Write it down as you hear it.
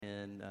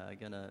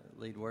going to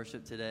lead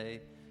worship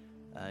today.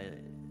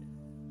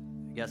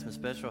 We got some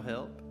special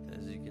help,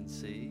 as you can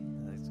see.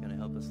 That's going to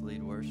help us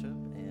lead worship.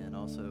 And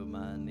also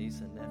my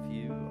niece and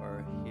nephew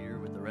are here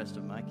with the rest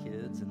of my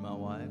kids and my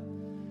wife.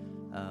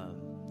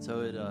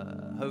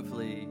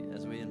 Hopefully,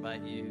 as we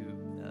invite you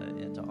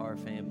into our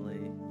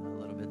family a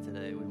little bit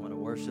today, we want to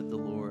worship the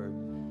Lord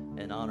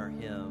and honor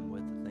Him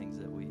with the things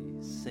that we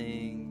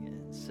sing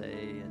and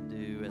say and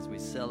do as we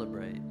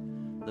celebrate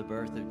the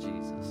birth of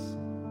Jesus.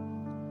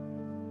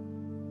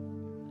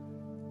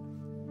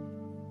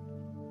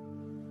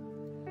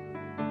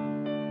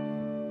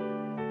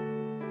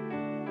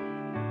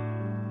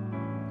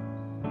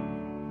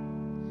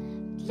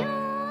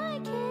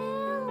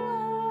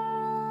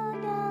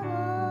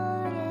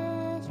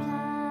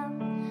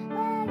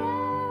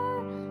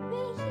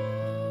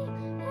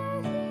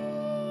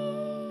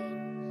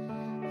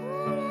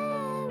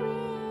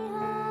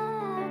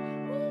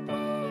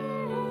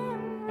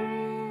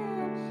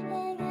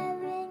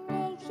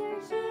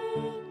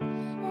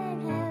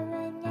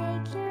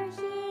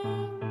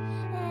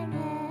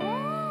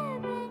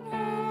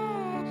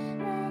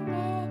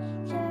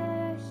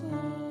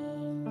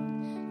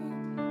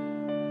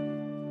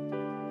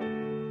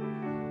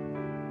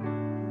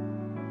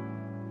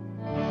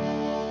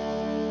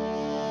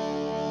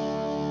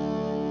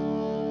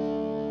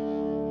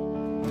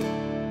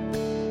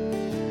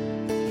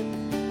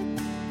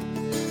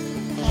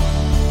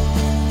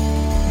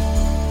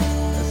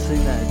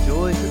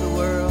 Joy to the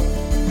world,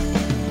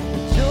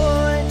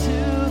 joy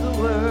to the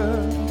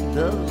world,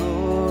 the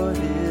Lord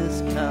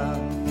is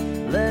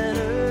come. Let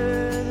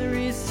earth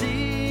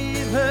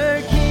receive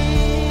her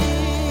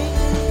King.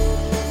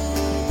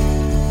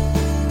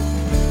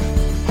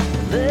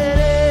 Let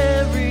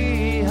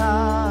every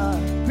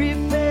heart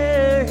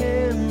prepare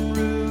Him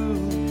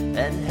room,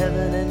 and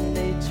heaven and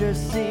nature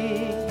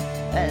sing,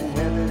 and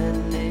heaven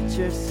and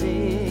nature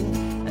sing,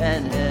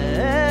 and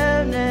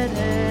heaven and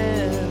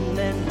heaven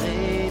and nature.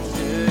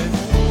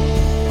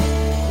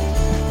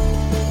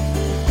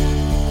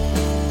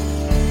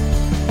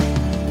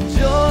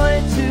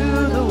 Joy to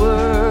the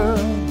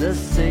world, the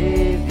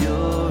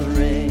Savior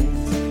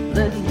reigns.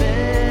 Let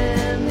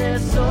men their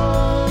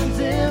songs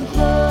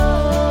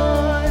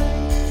employ,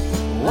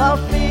 while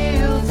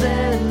fields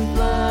and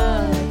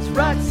floods,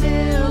 rocks,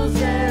 hills,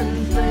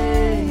 and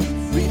plains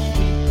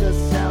repeat the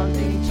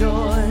sounding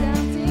joy.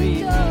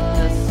 Repeat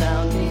the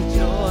sounding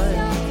joy.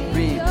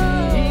 Repeat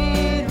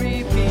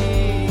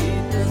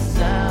the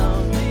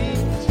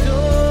sounding joy.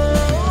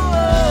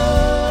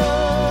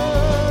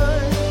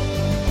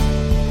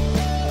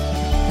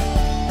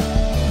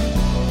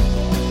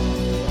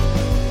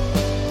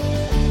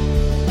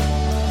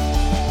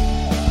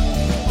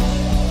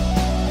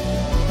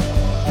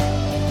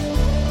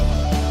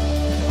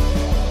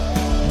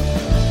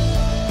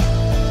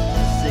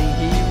 Sing,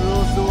 He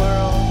rules the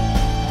world.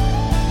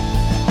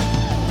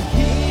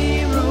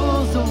 He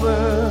rules the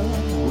world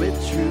with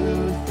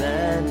truth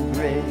and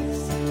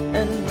grace,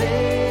 and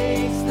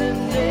makes the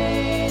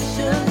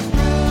nations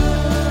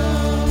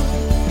prove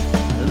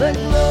the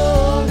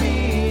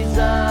glories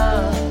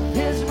of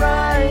His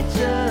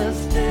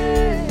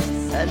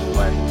righteousness, and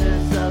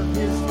wonders of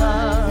His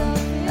love,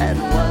 and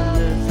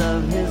wonders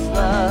of His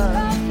love,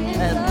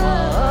 and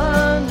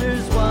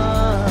wonders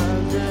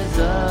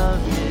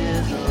of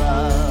His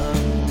love,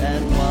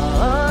 and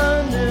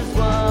wonders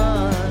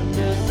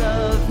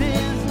of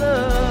His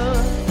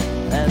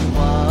love, and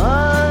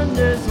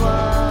wonders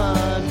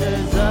of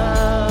His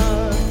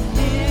love.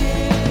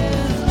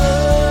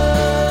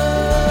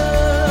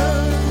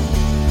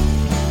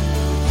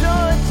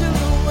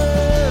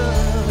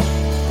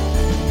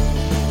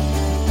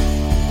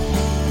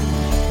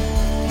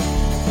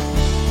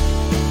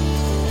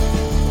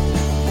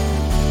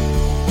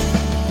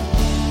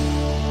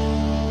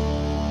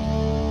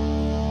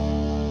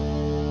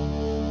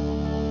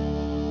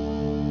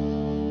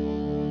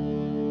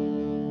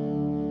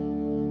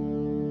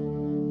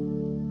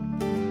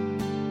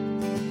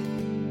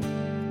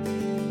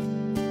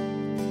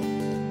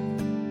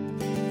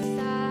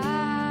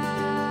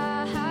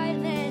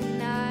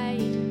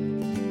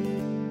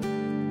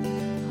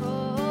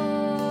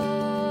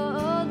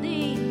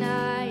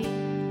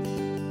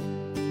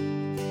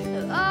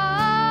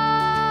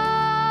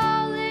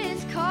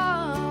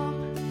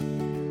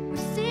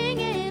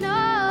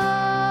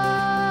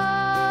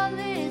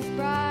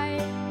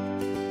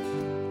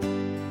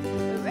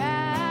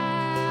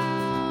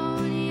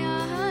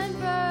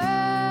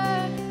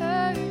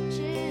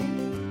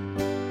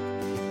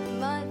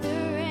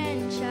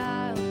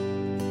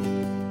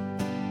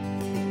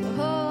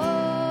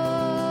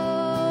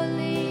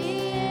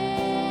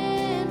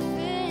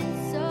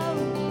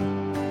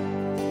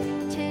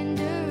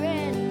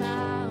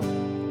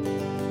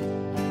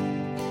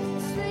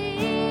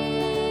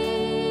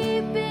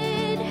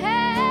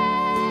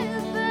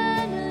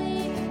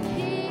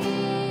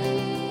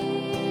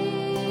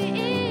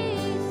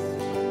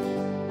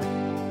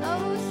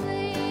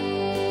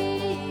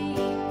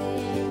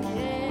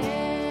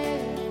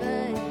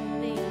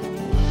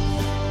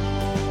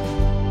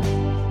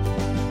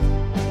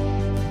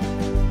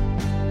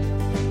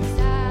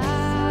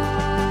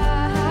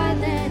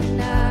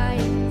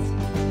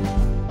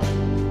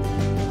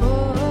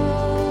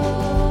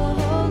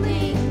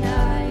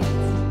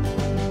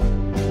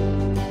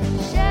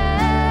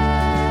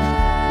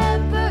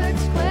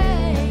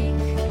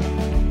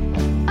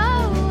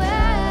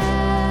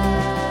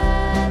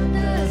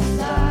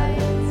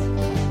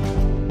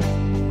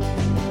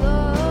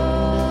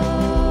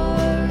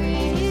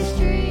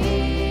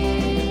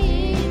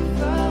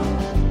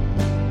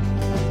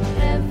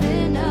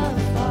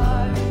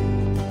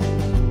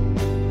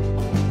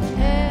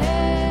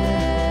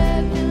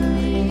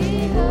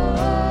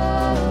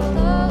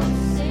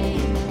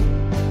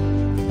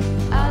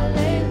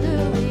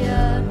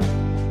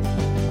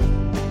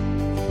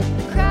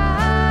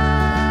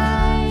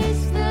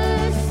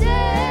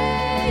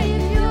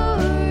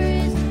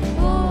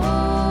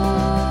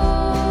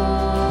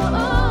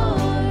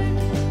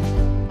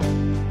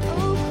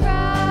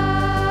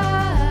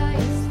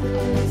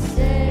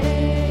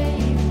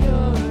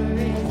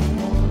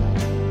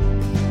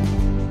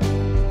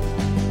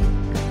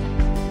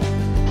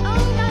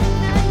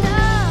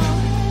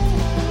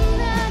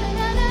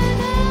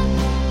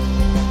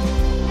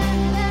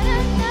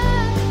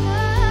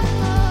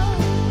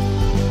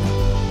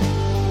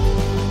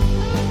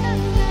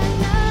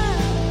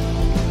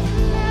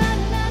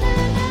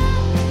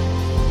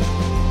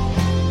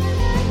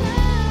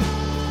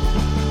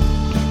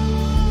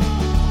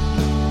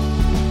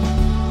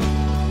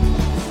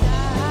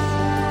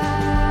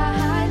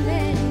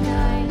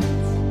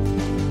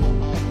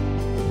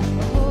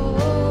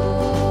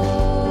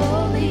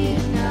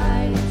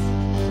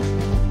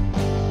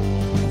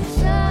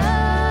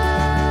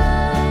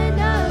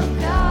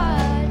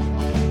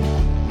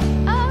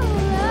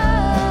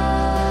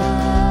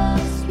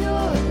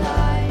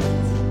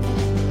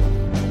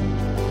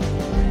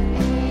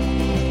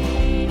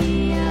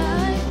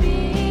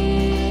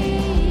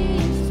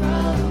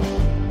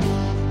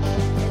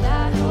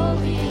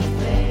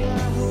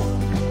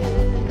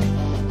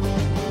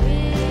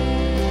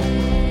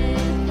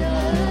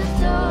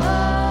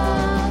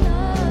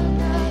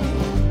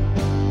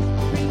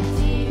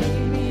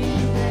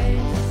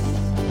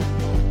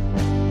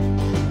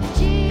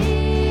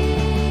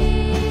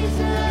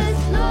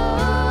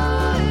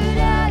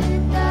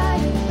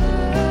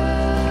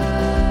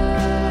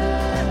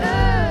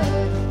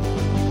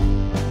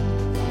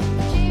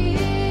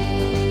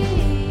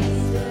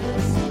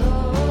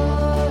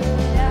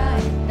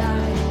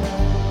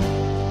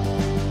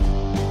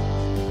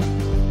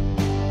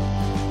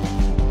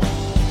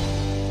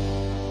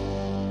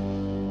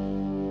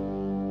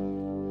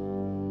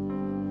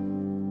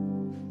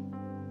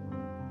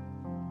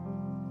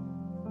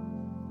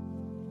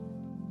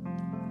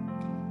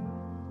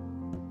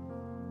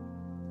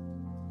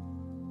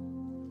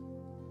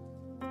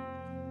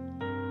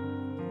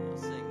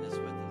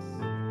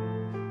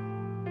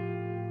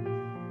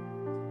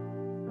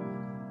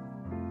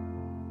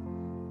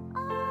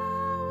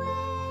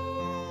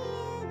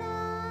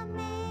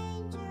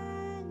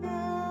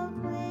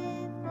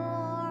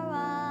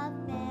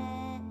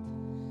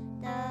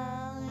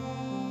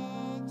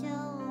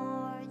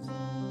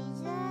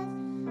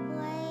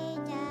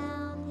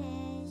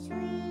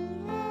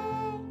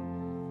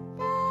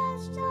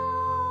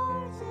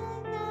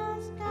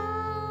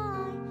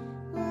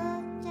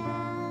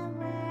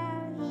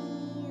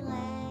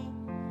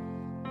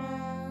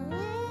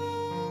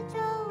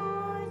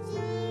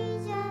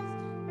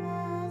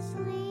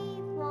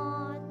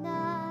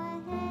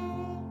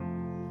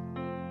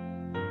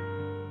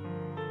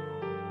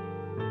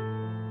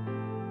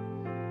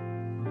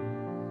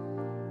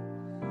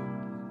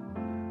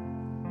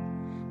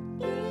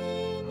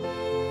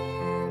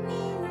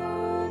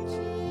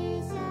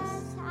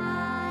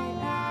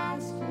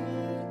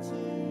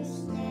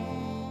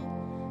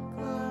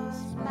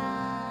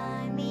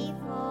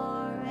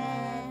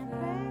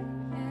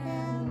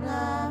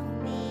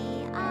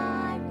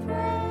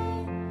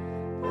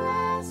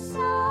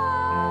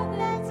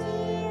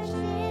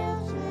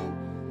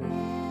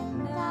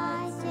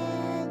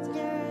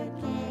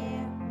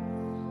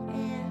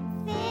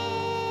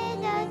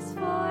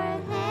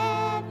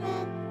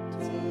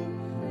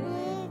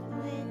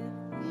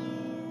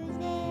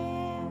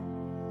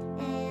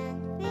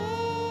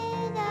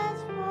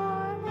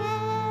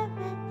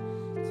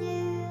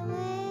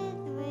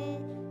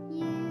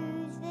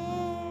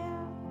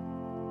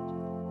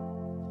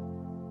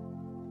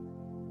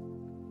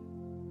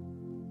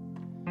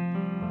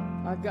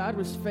 God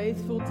was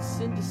faithful to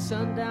send His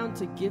Son down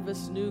to give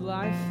us new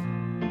life.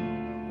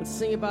 Let's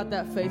sing about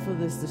that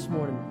faithfulness this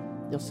morning.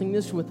 You'll sing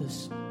this with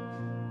us.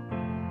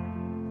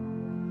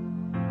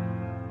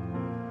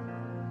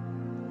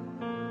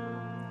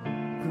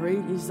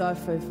 Great is thy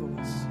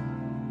faithfulness.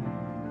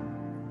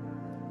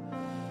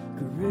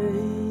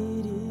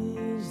 Great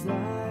is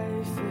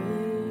thy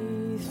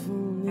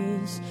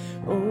faithfulness,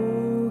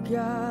 O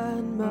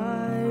God,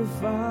 my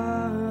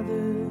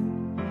Father.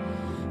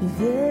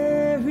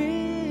 There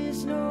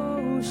is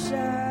no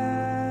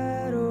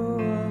shadow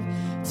of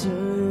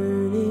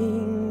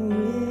turning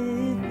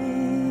with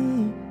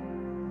thee.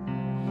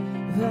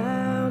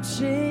 Thou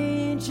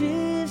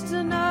changest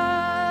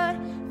not,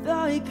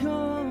 thy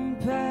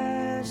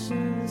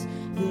compassions,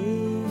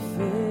 they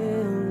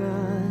fail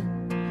not.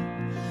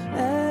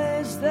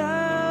 As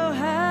thou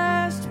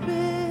hast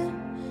been,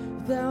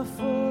 thou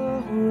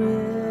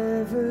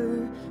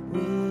forever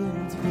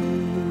wilt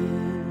be.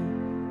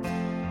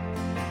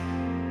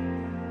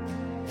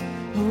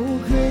 Oh,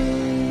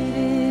 great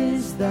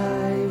is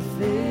thy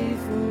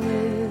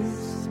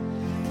faithfulness,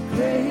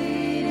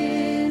 great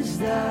is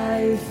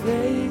thy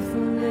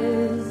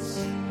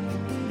faithfulness.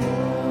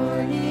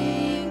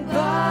 Morning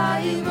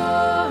by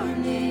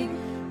morning,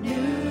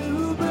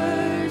 new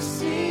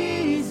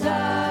mercies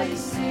I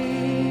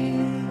see.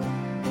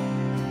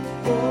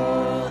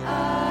 All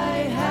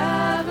I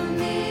have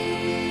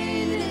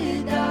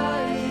needed,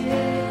 thy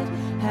hand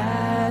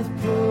hath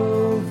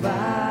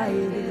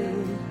provided.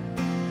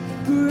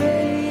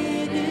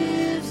 Great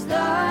is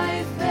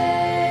thy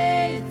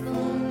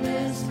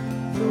faithfulness,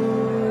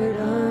 Lord,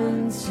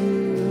 unto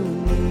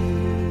me.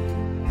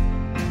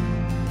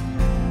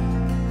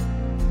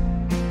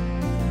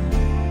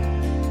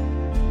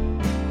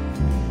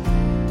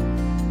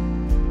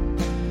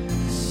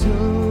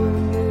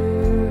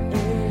 Summer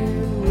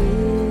and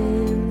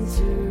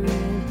winter,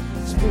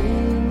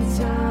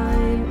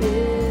 springtime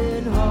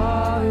and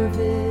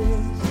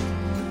harvest,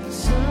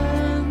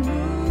 sun,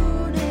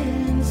 moon,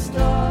 and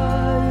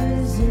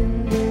stars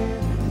in their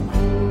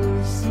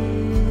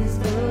courses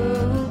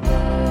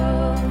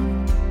above,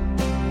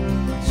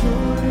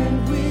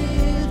 joined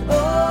with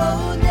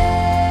all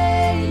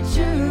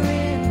nature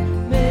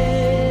in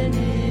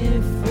manifold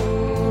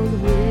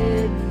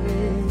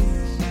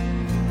witness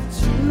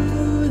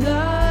to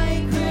thy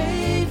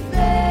great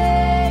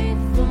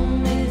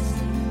faithfulness,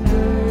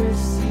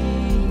 mercy,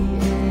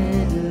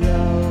 and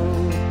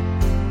love.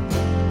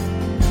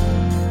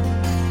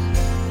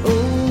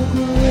 Oh,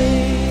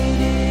 great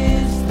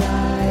is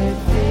thy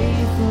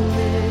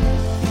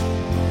faithfulness,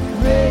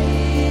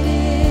 great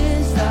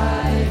is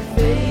thy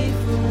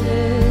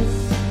faithfulness.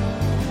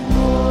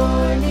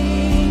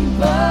 Morning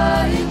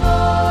by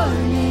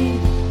morning,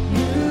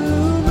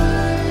 new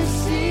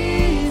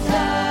mercies I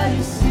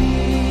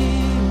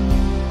see.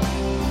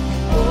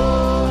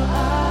 All I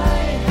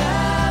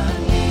have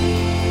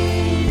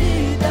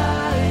needed,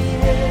 thy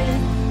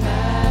hand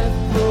hath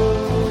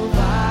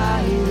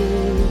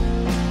provided.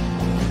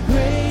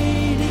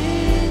 Great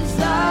is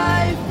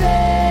thy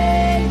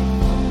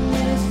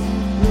faithfulness,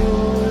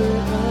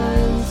 Lord,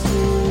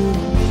 unto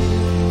me.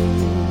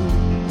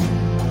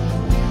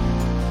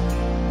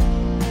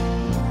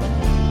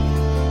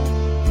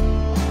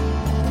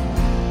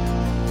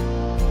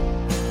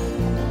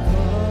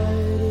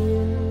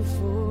 Pardon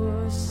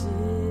for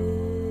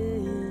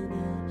sin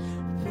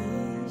and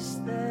peace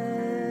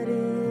that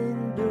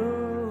endureth,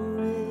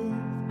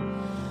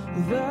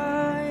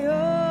 thy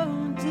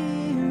own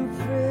dear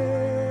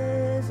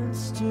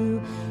presence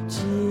to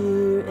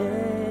cheer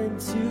and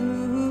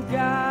to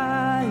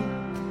guide,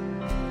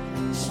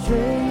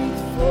 strength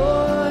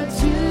for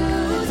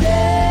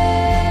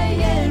today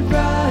and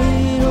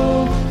bright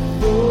hope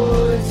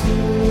for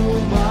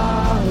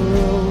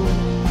tomorrow.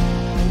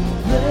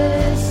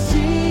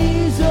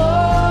 Blessings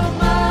all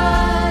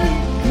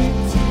mine,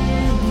 with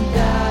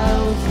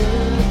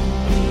 10,000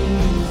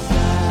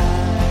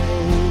 beside.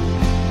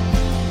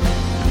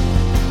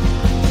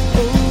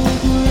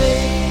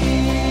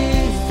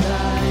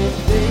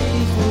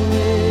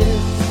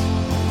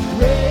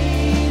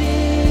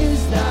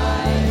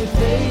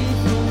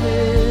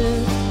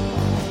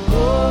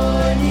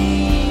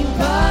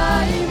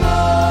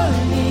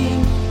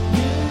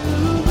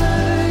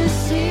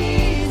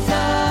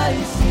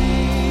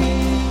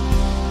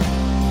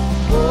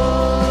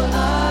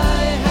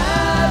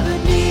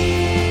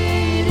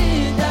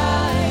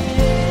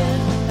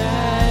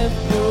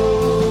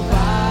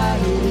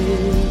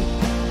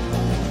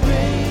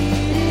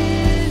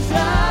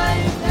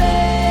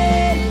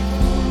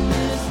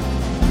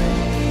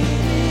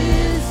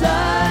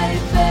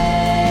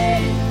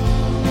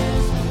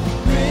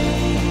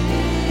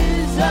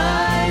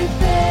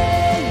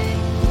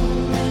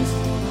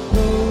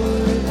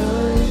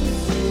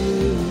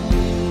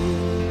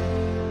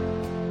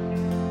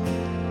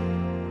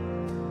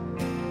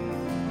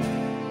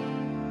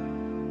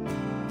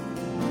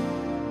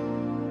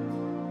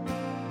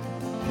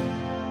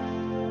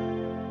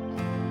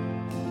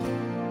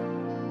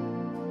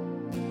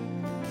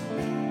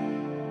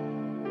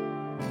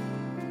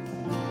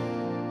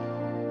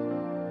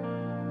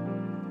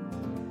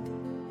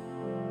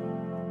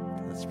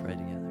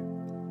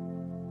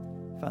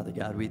 Father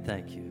God, we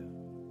thank you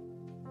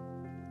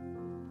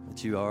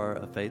that you are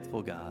a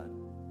faithful God.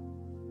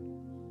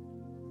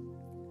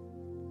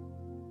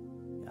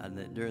 God,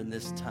 that during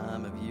this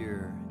time of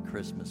year,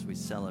 Christmas, we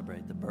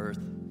celebrate the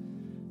birth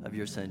of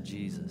your son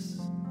Jesus.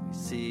 We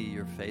see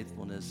your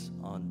faithfulness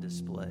on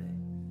display.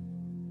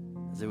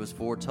 As it was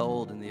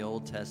foretold in the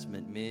Old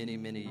Testament many,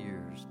 many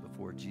years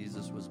before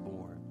Jesus was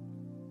born,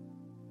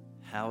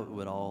 how it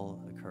would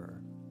all occur.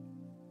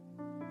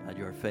 God,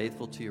 you are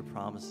faithful to your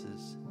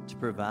promises to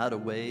provide a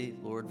way,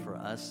 Lord, for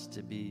us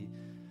to be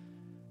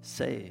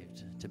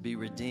saved, to be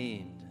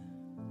redeemed,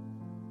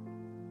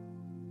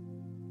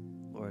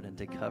 Lord, and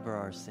to cover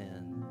our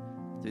sin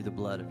through the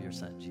blood of your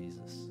son,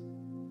 Jesus.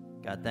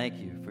 God, thank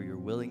you for your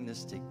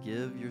willingness to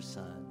give your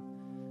son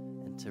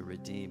and to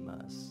redeem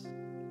us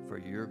for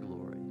your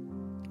glory.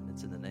 And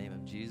it's in the name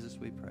of Jesus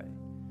we pray.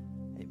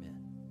 Amen.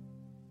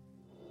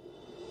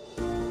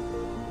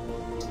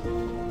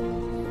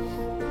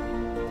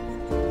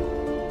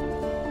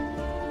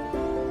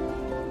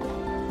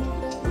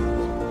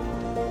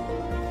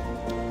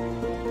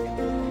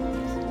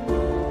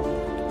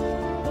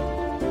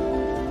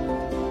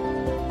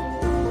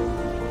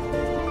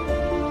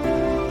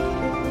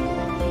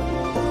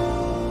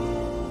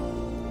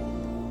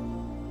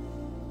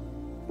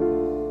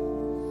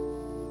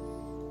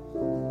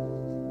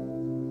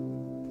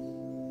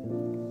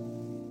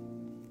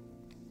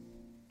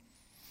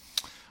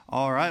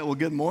 All right, well,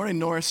 good morning,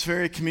 Norris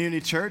Ferry Community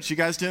Church. You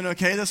guys doing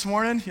okay this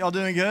morning? Y'all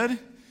doing good?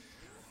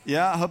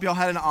 Yeah, I hope y'all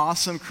had an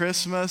awesome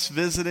Christmas,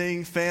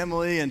 visiting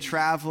family and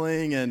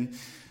traveling and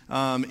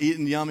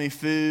eating yummy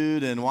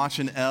food and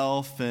watching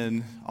Elf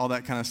and all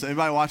that kind of stuff.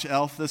 Anybody watch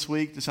Elf this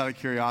week, just out of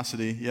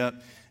curiosity?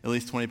 Yep, at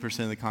least 20%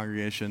 of the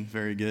congregation.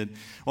 Very good.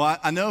 Well,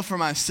 I know for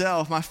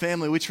myself, my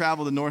family, we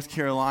traveled to North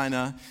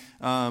Carolina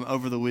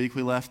over the week.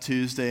 We left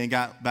Tuesday and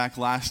got back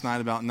last night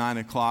about 9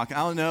 o'clock. I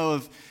don't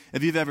know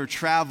if you've ever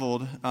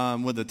traveled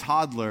with a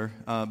toddler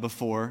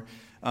before,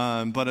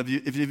 but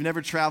if you've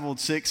never traveled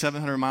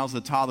 600-700 miles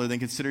with a toddler, then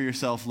consider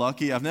yourself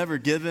lucky. I've never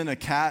given a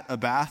cat a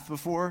bath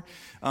before,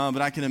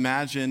 but I can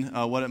imagine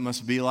what it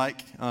must be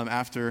like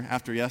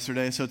after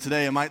yesterday. So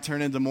today it might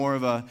turn into more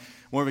of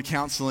a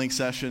counseling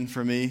session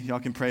for me.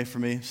 Y'all can pray for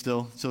me.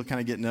 Still kind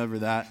of getting over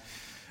that.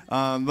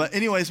 But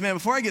anyways, man,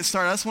 before I get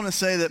started, I just want to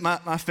say that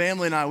my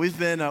family and I,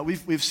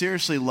 we've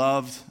seriously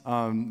loved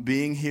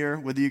being here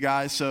with you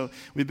guys. So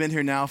we've been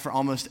here now for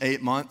almost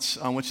 8 months,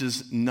 which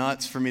is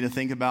nuts for me to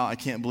think about. I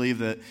can't believe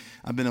that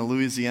I've been a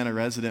Louisiana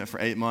resident for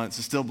 8 months.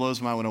 It still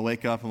blows my mind when I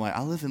wake up. I'm like,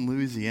 I live in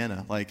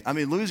Louisiana.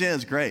 Louisiana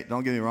is great.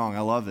 Don't get me wrong.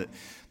 I love it.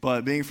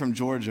 But being from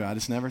Georgia, I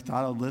just never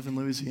thought I'd live in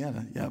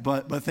Louisiana. Yeah,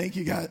 but thank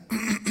you guys.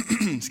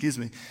 Excuse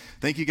me.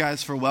 Thank you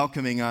guys for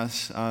welcoming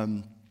us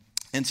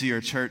into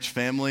your church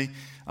family.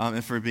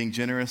 And for being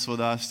generous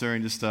with us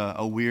during just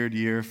a weird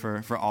year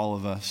for all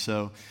of us.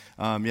 So,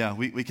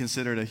 we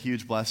consider it a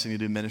huge blessing to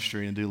do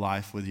ministry and do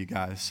life with you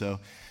guys.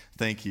 So,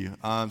 thank you.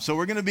 So,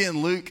 we're going to be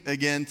in Luke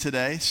again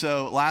today.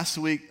 So, last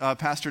week,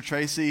 Pastor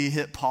Tracy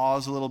hit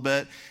pause a little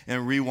bit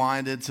and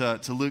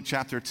rewinded to Luke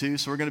chapter 2.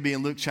 So, we're going to be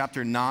in Luke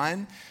chapter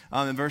 9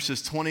 in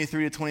verses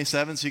 23 to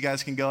 27. So, you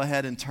guys can go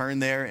ahead and turn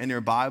there in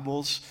your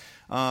Bibles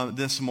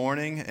this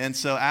morning. And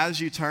so as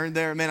you turn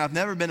there, man, I've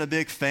never been a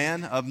big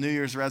fan of New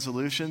Year's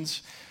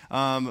resolutions.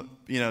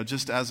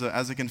 Just as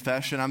a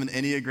confession, I'm an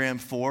Enneagram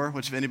 4,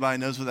 which if anybody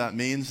knows what that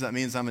means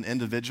I'm an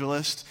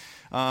individualist,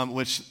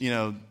 which,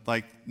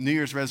 New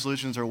Year's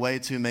resolutions are way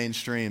too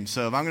mainstream.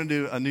 So if I'm going to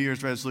do a New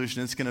Year's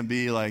resolution, it's going to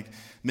be like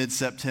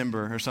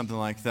mid-September or something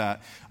like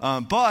that.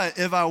 But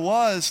if I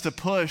was to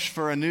push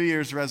for a New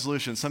Year's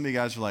resolution, some of you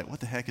guys are like, what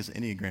the heck is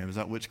Enneagram? Is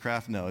that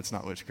witchcraft? No, it's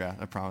not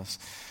witchcraft, I promise.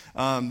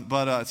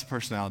 But it's a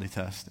personality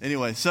test.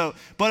 Anyway,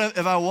 but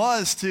if I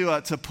was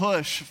to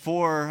push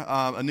for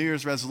a New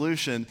Year's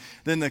resolution,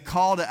 then the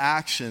call to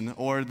action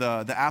or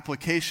the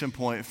application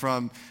point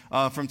from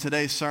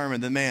today's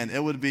sermon, then man,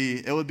 it would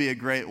be a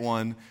great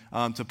one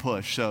to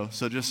push. So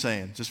just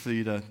saying, just for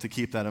you to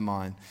keep that in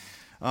mind.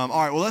 All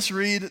right, well, let's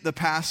read the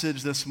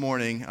passage this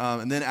morning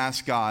and then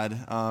ask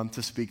God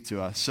to speak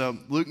to us. So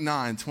Luke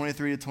 9,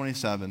 23 to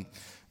 27.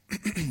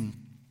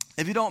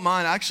 If you don't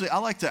mind, actually, I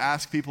like to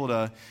ask people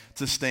to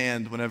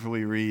stand whenever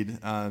we read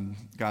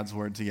God's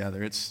word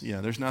together. It's,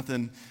 there's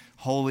nothing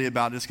holy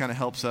about it. It just kind of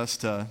helps us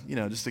to,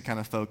 just to kind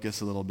of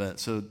focus a little bit.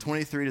 So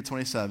 23 to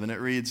 27, it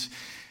reads,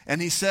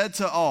 "And he said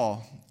to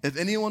all, if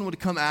anyone would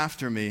come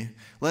after me,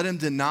 let him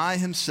deny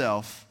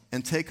himself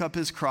and take up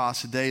his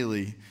cross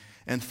daily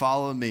and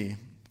follow me.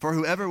 For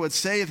whoever would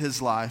save his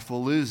life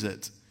will lose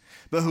it.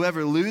 But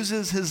whoever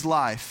loses his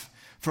life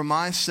for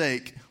my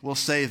sake will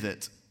save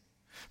it.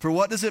 For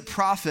what does it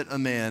profit a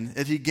man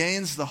if he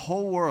gains the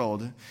whole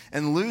world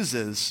and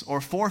loses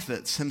or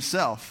forfeits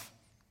himself?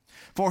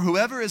 For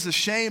whoever is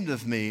ashamed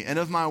of me and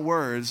of my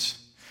words,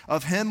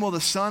 of him will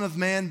the Son of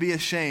Man be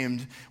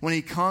ashamed when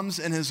he comes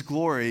in his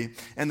glory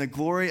and the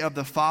glory of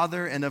the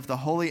Father and of the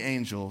holy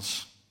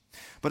angels.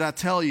 But I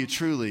tell you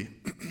truly,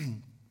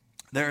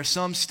 there are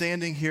some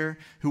standing here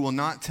who will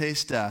not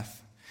taste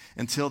death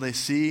until they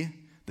see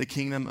the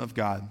kingdom of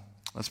God."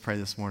 Let's pray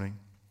this morning.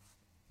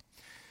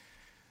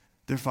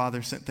 Dear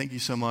Father, thank you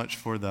so much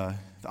for the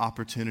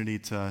opportunity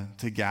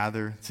to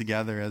gather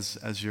together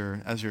as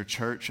your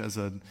church, as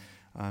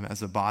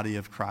a body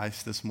of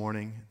Christ this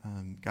morning.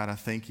 God, I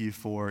thank you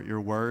for your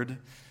word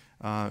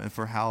and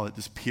for how it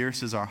just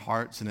pierces our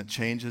hearts and it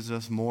changes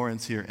us more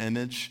into your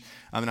image.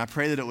 And I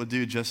pray that it would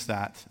do just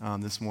that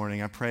this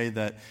morning. I pray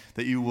that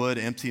you would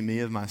empty me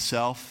of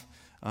myself,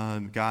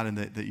 God, and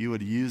that you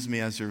would use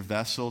me as your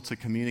vessel to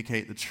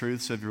communicate the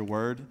truths of your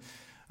word.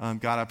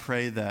 God, I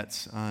pray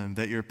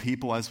that your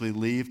people, as we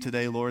leave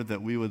today, Lord,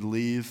 that we would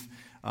leave,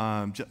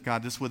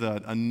 God, just with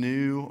a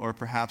new or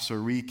perhaps a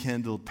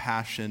rekindled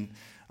passion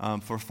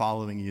for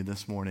following you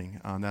this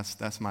morning.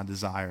 That's my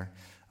desire.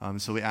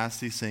 So we ask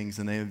these things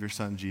in the name of your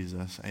Son,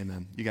 Jesus.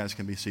 Amen. You guys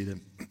can be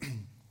seated.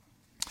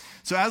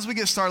 So as we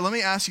get started, let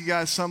me ask you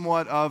guys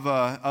somewhat of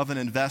an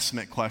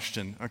investment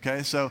question,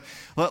 okay? So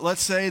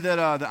let's say that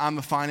I'm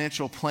a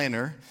financial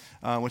planner,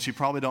 which you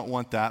probably don't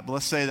want that, but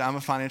let's say that I'm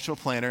a financial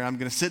planner, and I'm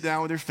going to sit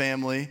down with your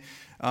family,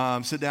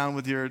 sit down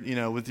with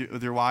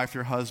your wife,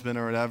 your husband,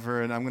 or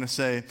whatever, and I'm going to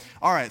say,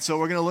 all right, so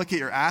we're going to look at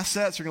your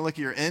assets, we're going to look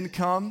at your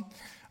income,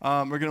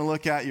 we're going to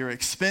look at your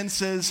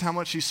expenses, how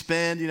much you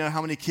spend,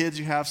 how many kids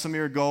you have, some of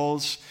your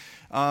goals.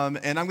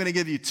 And I'm going to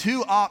give you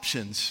two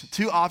options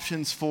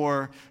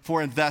for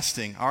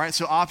investing. All right,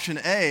 so option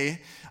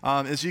A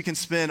is you can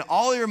spend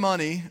all your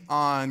money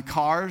on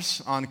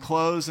cars, on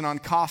clothes, and on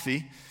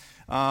coffee.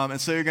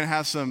 And so you're going to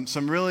have some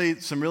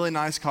really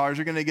nice cars.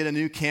 You're going to get a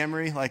new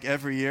Camry like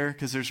every year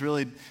because there's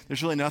really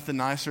nothing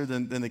nicer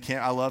than the Camry.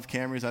 I love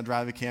Camrys. I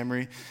drive a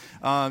Camry.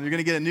 You're going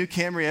to get a new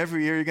Camry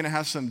every year. You're going to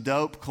have some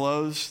dope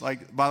clothes.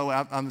 Like, by the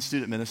way, I'm a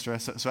student minister,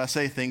 so I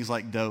say things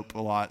like dope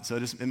a lot. So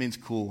it means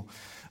cool.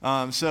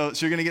 So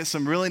you're going to get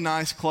some really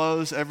nice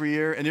clothes every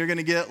year, and you're going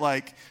to get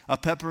like a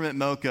peppermint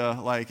mocha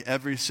like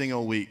every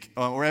single week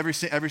or every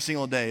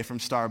single day from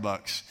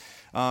Starbucks.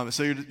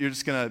 So you're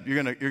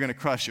gonna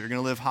crush it. You're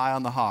gonna live high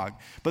on the hog.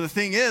 But the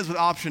thing is, with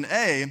option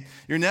A,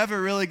 you're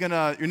never really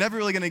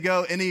gonna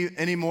go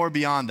any more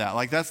beyond that.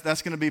 Like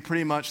that's gonna be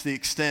pretty much the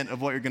extent of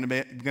what you're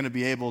gonna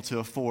be able to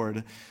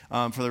afford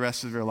for the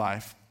rest of your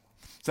life.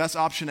 So that's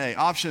option A.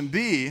 Option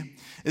B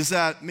is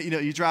that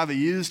you drive a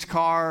used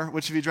car,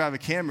 which if you drive a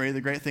Camry,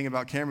 the great thing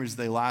about Camrys is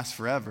they last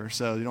forever,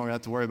 so you don't really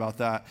have to worry about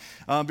that.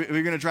 But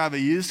you're going to drive a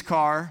used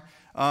car.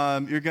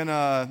 You're going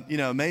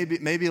to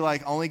maybe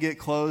like only get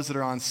clothes that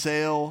are on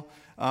sale,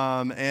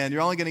 and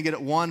you're only going to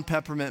get one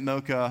peppermint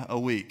mocha a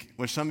week,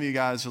 which some of you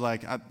guys are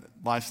like,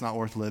 life's not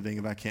worth living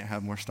if I can't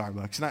have more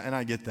Starbucks, and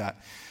I get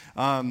that.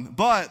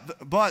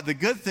 But the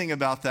good thing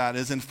about that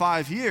is in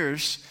 5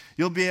 years,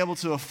 you'll be able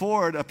to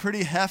afford a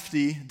pretty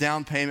hefty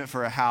down payment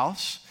for a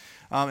house.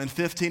 In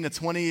 15 to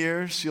 20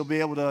 years, you'll be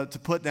able to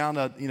put down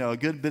a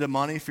good bit of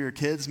money for your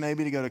kids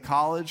maybe to go to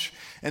college.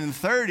 And in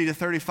 30 to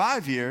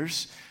 35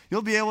 years,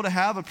 you'll be able to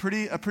have a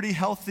pretty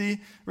healthy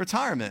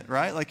retirement,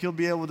 right? Like you'll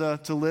be able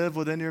to live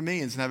within your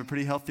means and have a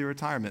pretty healthy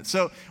retirement.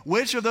 So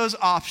which of those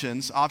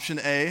options, option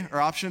A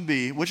or option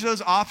B, which of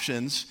those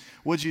options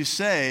would you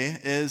say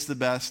is the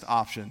best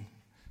option?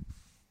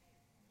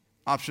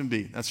 Option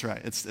B, that's right.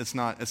 It's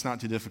not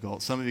too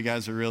difficult. Some of you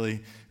guys are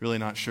really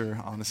not sure,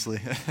 honestly.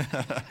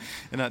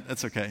 And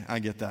that's okay. I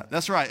get that.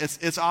 That's right.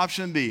 It's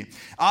option B.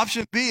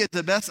 Option B is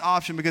the best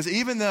option because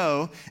even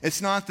though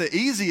it's not the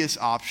easiest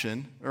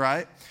option,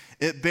 right?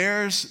 It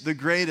bears the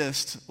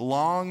greatest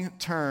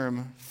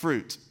long-term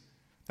fruit.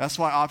 That's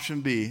why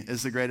option B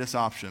is the greatest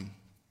option.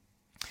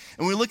 And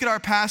when we look at our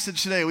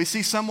passage today, we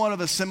see somewhat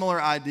of a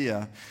similar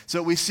idea.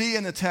 So we see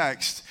in the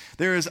text,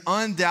 there is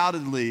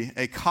undoubtedly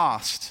a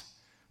cost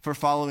for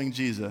following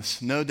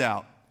Jesus, no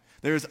doubt.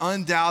 There is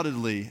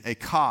undoubtedly a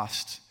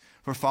cost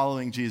for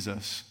following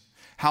Jesus.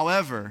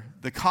 However,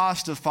 the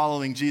cost of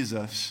following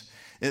Jesus,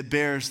 it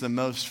bears the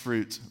most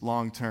fruit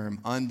long-term,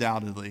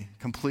 undoubtedly,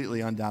 completely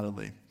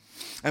undoubtedly.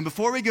 And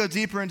before we go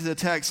deeper into the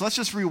text, let's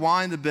just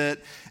rewind a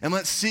bit and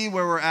let's see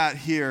where we're at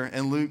here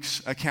in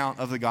Luke's account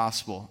of the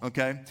gospel,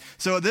 okay?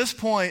 So at this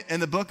point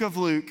in the book of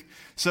Luke,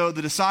 so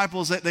the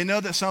disciples, they know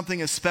that something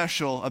is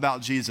special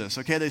about Jesus,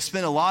 okay? They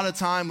spent a lot of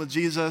time with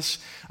Jesus.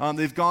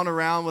 They've gone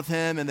around with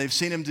him, and they've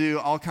seen him do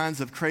all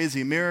kinds of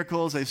crazy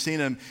miracles. They've seen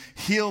him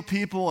heal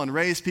people and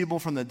raise people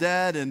from the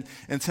dead and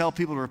tell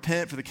people to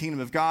repent for the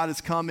kingdom of God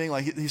is coming.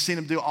 Like he's seen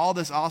him do all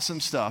this awesome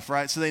stuff,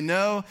 right? So they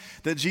know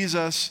that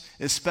Jesus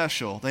is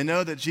special. They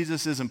know that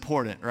Jesus is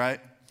important, right?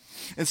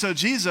 And so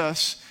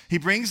Jesus, he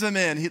brings them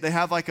in. They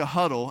have like a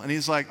huddle, and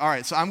he's like, all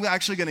right, so I'm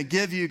actually going to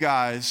give you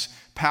guys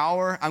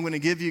power. I'm going to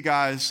give you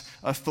guys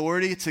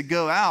authority to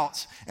go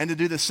out and to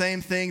do the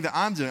same thing that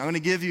I'm doing. I'm going to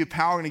give you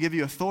power. I'm going to give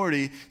you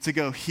authority to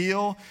go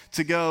heal,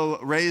 to go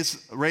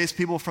raise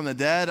people from the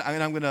dead.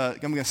 I'm going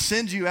to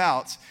send you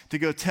out to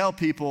go tell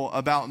people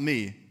about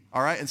me.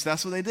 All right? And so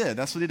that's what they did.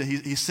 That's what he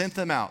did. He sent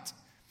them out.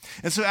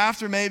 And so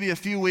after maybe a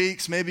few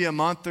weeks, maybe a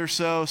month or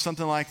so,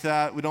 something like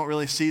that, we don't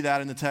really see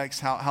that in the text,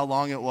 how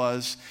long it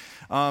was.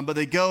 But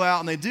they go out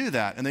and they do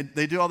that, and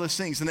they do all those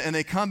things. And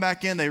they come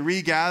back in, they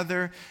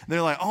regather, and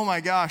they're like, oh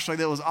my gosh, like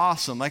that was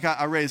awesome. Like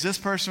I raised this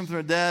person from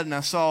the dead, and I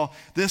saw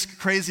this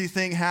crazy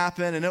thing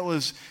happen, and it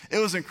was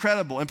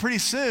incredible. And pretty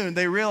soon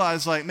they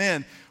realize, like,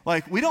 man,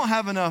 like we don't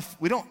have enough,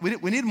 we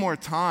need more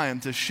time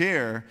to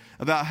share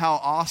about how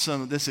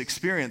awesome this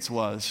experience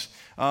was.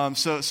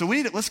 So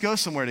let's go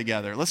somewhere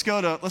together. Let's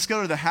go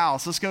to the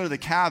house. Let's go to the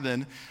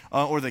cabin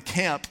or the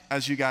camp,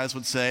 as you guys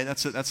would say.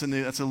 That's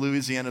a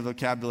Louisiana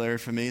vocabulary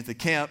for me. The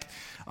camp,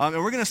 and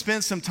we're going to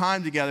spend some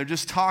time together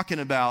just talking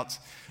about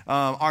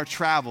our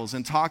travels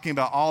and talking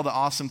about all the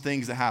awesome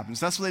things that happened.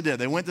 So that's what they did.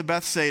 They went to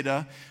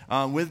Bethsaida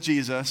with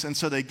Jesus, and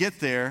so they get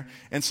there,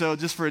 and so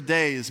just for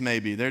days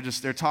maybe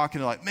they're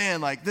talking like, man,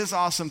 like this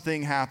awesome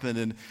thing happened,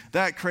 and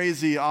that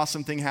crazy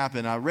awesome thing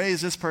happened. I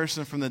raised this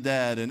person from the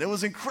dead, and it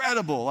was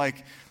incredible,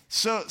 like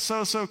so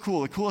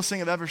cool, the coolest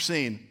thing I've ever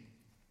seen.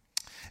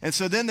 And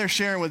so then they're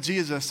sharing with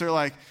Jesus. They're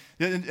like,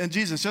 and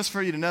Jesus, just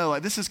for you to know,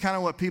 like this is kind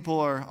of what people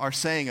are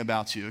saying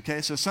about you.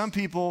 Okay, so some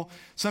people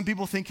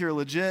think you're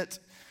legit.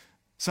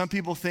 Some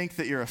people think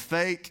that you're a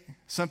fake.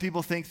 Some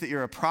people think that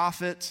you're a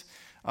prophet.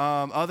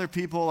 Other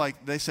people,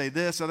 like, they say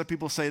this. Other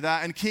people say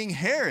that. And King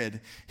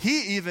Herod,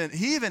 he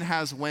even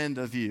has wind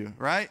of you,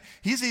 right?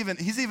 He's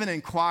even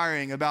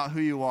inquiring about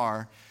who you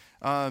are,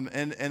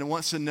 and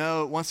wants to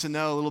know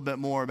a little bit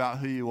more about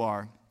who you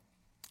are.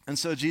 And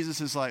so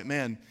Jesus is like,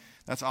 man,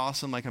 that's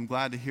awesome. Like, I'm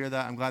glad to hear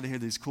that. I'm glad to hear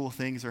these cool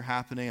things are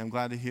happening. I'm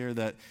glad to hear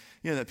that,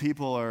 that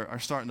people are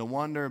starting to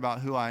wonder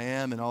about who I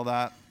am and all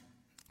that.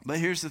 But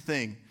here's the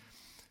thing.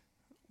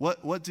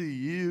 What do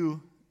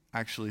you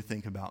actually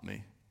think about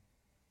me?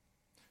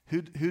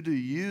 Who do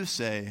you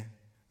say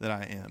that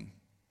I am?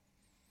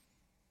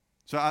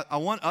 So I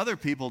want other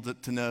people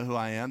to know who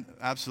I am,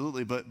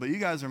 absolutely, but you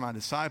guys are my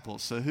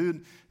disciples, so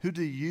who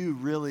do you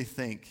really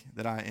think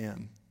that I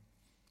am?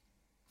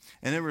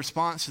 And in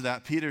response to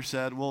that, Peter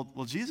said, well,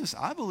 Jesus,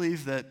 I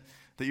believe that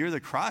you're the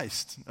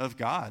Christ of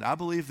God. I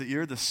believe that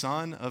you're the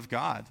Son of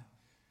God.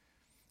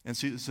 And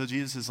so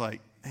Jesus is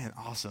like, man,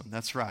 awesome.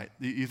 That's right.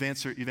 You've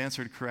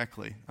answered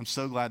correctly. I'm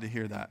so glad to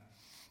hear that.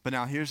 But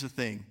now here's the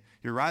thing.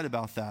 You're right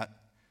about that.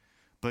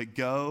 But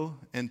go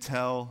and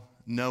tell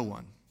no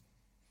one.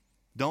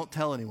 Don't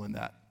tell anyone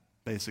that,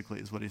 basically,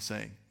 is what he's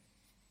saying.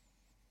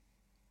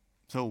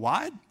 So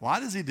why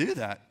does he do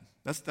that?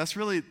 That's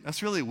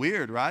really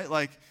weird, right?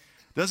 Like,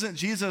 doesn't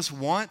Jesus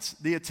want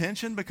the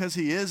attention because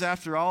he is,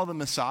 after all, the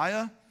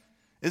Messiah?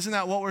 Isn't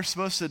that what we're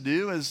supposed to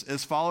do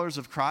as followers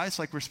of Christ?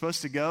 Like, we're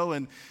supposed to go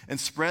and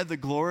spread the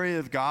glory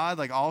of God,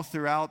 like, all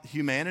throughout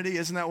humanity?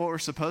 Isn't that what we're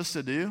supposed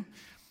to do?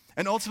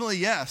 And ultimately,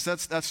 yes,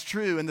 that's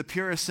true in the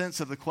purest sense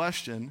of the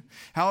question.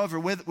 However,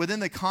 within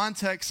the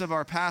context of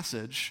our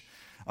passage,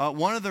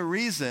 one of the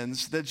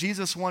reasons that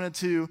Jesus wanted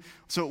to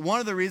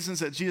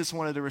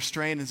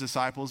restrain his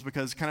disciples,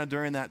 because kind of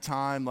during that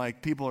time,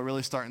 like, people are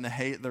really starting to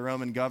hate the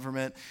Roman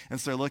government, and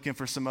so they're looking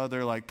for some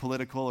other, like,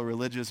 political or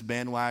religious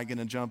bandwagon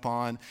to jump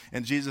on,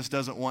 and Jesus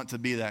doesn't want to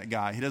be that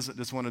guy. He doesn't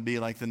just want to be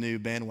like the new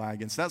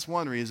bandwagon. So that's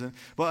one reason.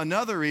 But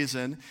another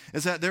reason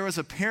is that there was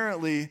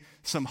apparently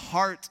some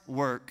heart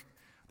work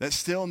that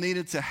still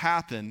needed to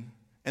happen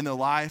in the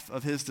life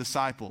of his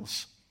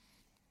disciples.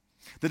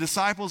 The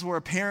disciples were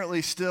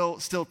apparently still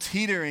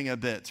teetering a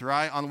bit,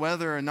 right, on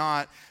whether or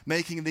not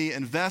making the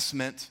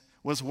investment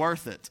was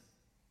worth it.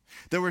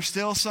 There were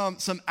still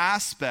some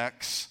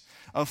aspects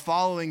of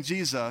following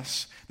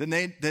Jesus that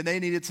they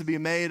needed to be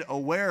made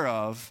aware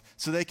of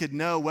so they could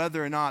know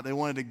whether or not they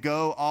wanted to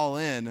go all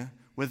in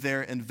with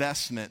their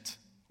investment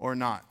or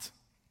not.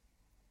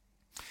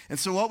 And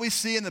so what we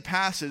see in the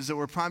passage that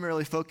we're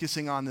primarily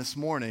focusing on this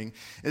morning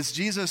is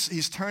Jesus,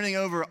 he's turning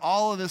over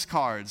all of his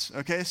cards,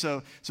 okay?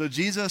 So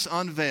Jesus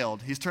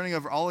unveiled. He's turning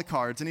over all the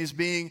cards, and he's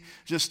being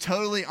just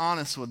totally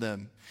honest with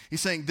them.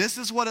 He's saying, this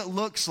is what it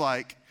looks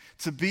like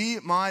to be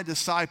my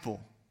disciple.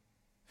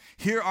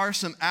 Here are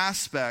some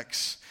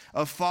aspects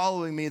of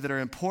following me that are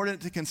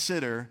important to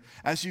consider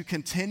as you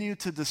continue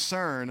to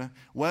discern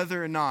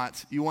whether or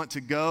not you want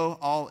to go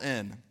all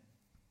in.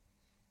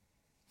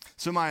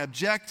 So my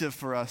objective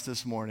for us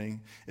this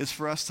morning is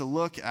for us to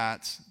look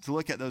at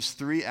those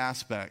three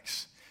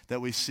aspects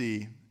that we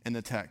see in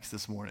the text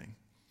this morning.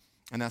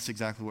 And that's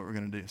exactly what we're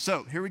going to do.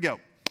 So here we go.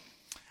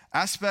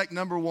 Aspect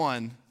number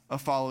one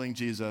of following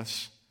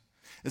Jesus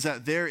is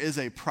that there is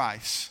a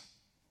price.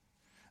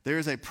 There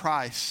is a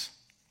price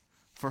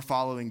for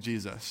following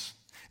Jesus.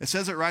 It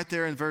says it right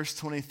there in verse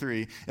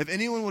 23. If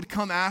anyone would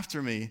come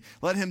after me,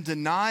 let him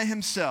deny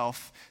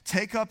himself,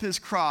 take up his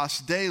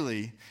cross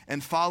daily,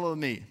 and follow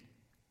me.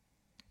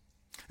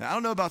 Now, I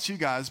don't know about you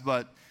guys,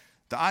 but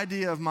the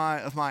idea of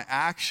my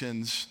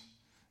actions,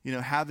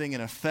 having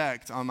an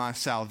effect on my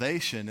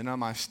salvation and on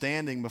my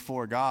standing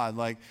before God,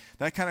 like,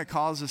 that kind of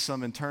causes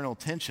some internal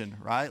tension,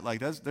 right? Like,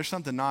 there's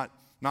something not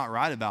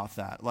right about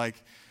that. Like,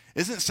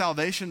 isn't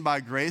salvation by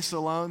grace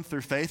alone,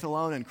 through faith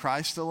alone, in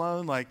Christ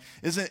alone? Like,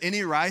 isn't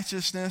any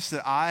righteousness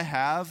that I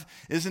have,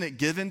 isn't it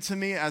given to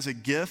me as a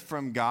gift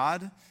from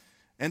God?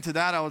 And to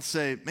that I would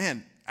say,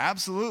 man,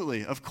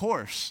 absolutely, of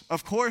course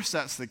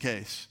that's the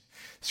case.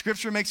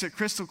 Scripture makes it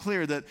crystal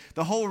clear that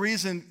the whole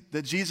reason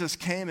that Jesus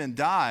came and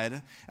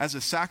died as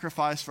a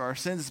sacrifice for our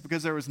sins is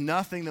because there was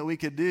nothing that we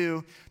could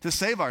do to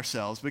save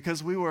ourselves,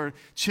 because we were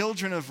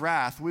children of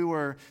wrath. We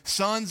were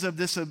sons of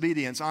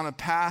disobedience on a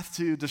path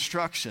to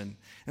destruction.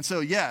 And so,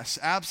 yes,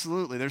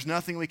 absolutely, there's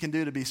nothing we can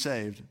do to be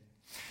saved.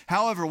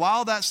 However,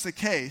 while that's the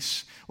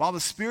case, while the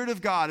Spirit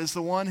of God is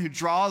the one who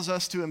draws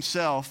us to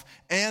himself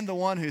and the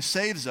one who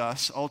saves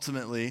us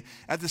ultimately,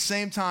 at the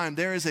same time,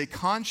 there is a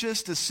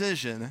conscious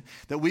decision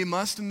that we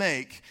must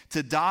make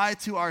to die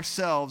to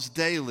ourselves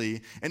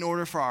daily in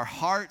order for our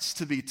hearts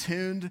to be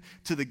tuned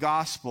to the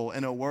gospel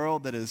in a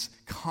world that is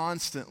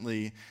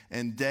constantly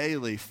and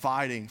daily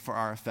fighting for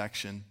our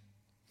affection.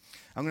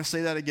 I'm going to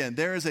say that again.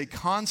 There is a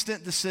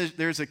constant decision,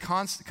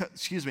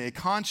 a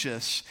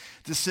conscious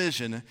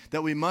decision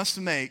that we must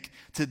make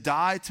to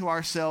die to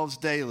ourselves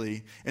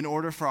daily in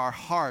order for our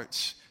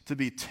hearts to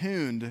be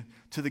tuned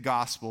to the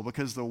gospel,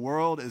 because the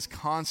world is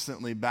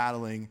constantly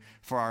battling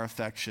for our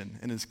affection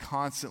and is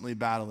constantly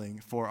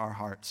battling for our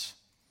hearts.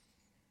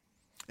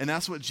 And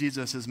that's what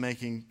Jesus is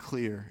making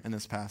clear in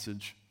this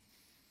passage.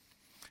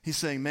 He's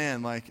saying,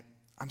 man,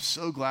 I'm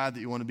so glad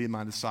that you want to be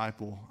my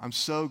disciple. I'm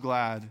so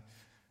glad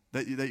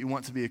that you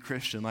want to be a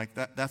Christian.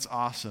 That's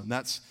awesome.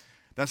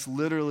 That's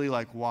literally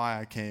why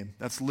I came.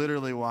 That's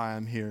literally why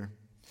I'm here.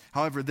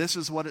 However, this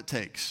is what it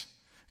takes.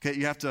 Okay,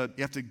 you have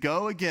to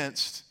go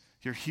against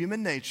your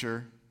human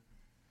nature.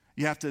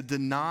 You have to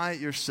deny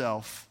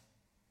yourself.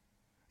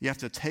 You have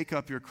to take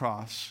up your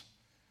cross,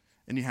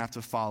 and you have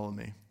to follow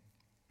me.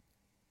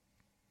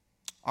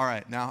 All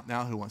right,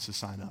 now who wants to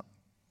sign up?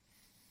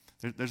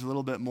 There's a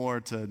little bit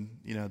more to,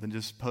 than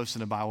just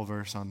posting a Bible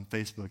verse on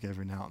Facebook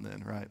every now and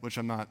then, right? Which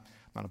I'm not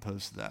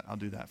opposed to that. I'll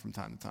do that from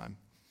time to time.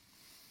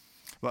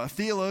 But a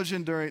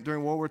theologian during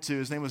World War II,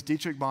 his name was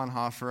Dietrich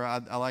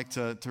Bonhoeffer. I like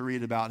to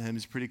read about him.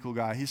 He's a pretty cool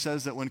guy. He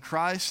says that when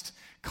Christ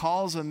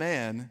calls a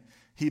man,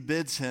 he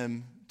bids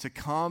him to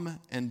come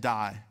and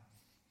die.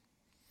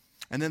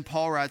 And then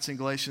Paul writes in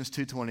Galatians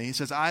 2:20, he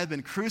says, I have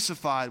been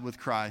crucified with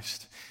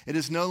Christ. It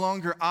is no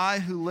longer I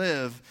who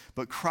live,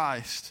 but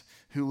Christ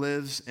who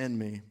lives in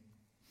me.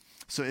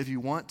 So if you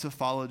want to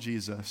follow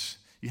Jesus,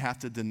 you have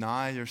to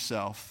deny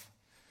yourself.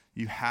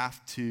 You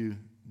have to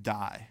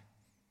die.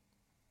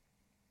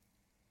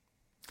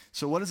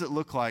 So what does it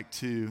look like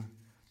to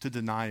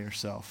deny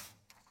yourself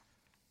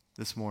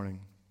this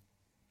morning?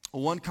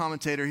 Well, one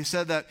commentator, he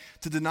said that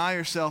to deny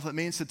yourself, it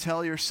means to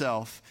tell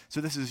yourself, so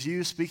this is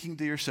you speaking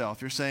to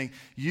yourself. You're saying,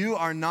 you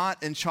are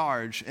not in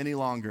charge any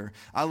longer.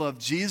 I love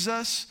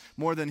Jesus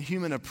more than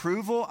human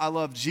approval. I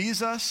love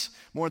Jesus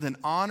more than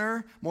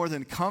honor, more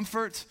than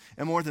comfort,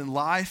 and more than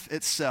life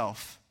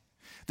itself.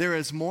 There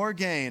is more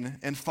gain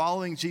in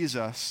following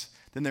Jesus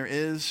than there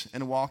is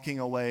in walking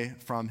away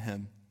from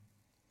him.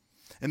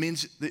 It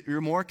means that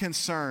you're more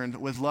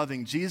concerned with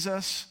loving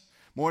Jesus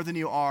more than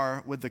you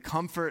are with the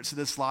comforts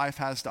this life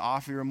has to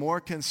offer. You're more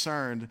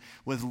concerned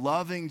with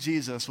loving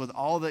Jesus with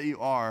all that you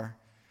are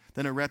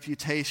than a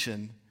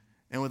reputation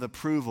and with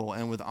approval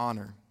and with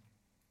honor.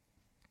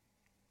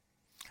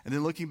 And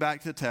then looking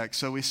back to the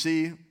text, so we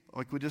see,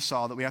 like we just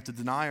saw, that we have to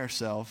deny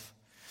ourselves.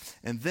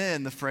 And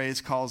then the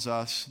phrase calls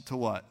us to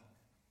what?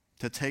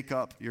 To take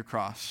up your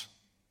cross.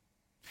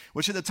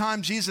 Which at the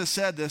time Jesus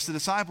said this, the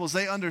disciples,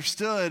 they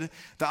understood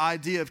the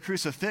idea of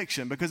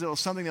crucifixion because it was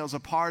something that was a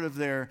part of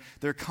their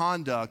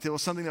conduct. It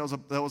was something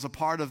that was a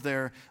part of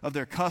their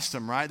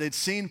custom, right? They'd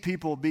seen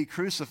people be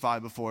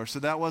crucified before, so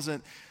that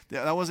wasn't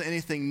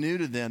anything new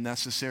to them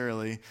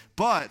necessarily.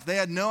 But they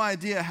had no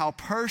idea how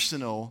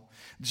personal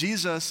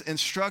Jesus'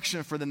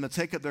 instruction for them to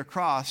take up their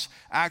cross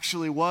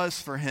actually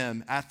was for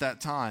him at that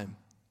time.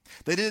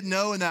 They didn't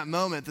know in that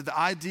moment that the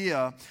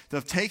idea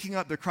of taking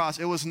up the cross,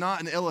 it was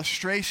not an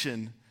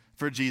illustration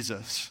for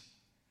Jesus.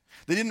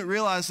 They didn't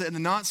realize that in the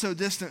not so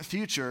distant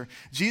future,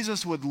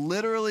 Jesus would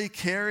literally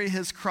carry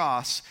his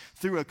cross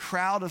through a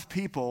crowd of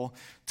people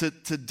to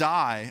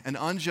die an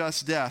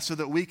unjust death so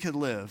that we could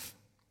live.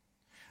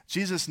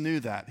 Jesus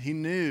knew that. He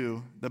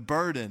knew the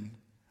burden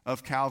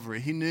of Calvary.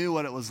 He knew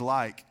what it was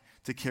like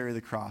to carry the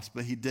cross,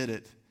 but he did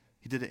it.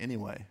 He did it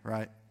anyway,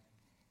 right?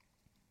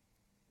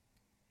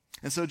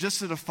 And so just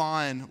to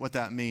define what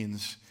that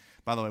means,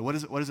 by the way, what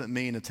does it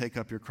mean to take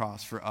up your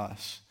cross for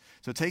us?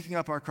 So taking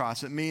up our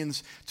cross, it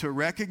means to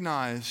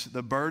recognize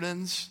the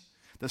burdens,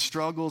 the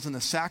struggles, and the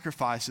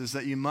sacrifices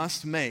that you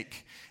must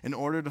make in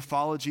order to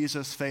follow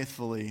Jesus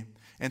faithfully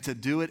and to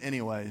do it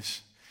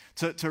anyways.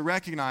 To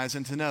recognize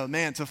and to know,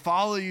 man, to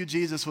follow you,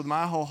 Jesus, with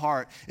my whole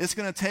heart, it's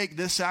going to take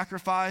this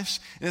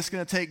sacrifice, and it's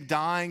going to take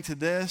dying to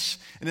this,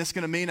 and it's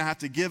going to mean I have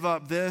to give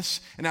up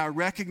this, and I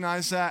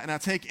recognize that, and I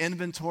take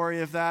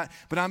inventory of that,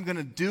 but I'm going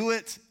to do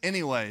it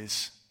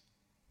anyways.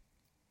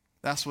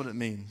 That's what it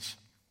means.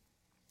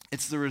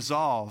 It's the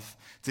resolve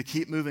to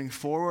keep moving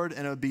forward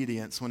in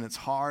obedience when it's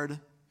hard,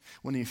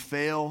 when you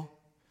fail,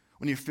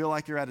 when you feel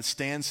like you're at a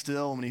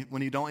standstill,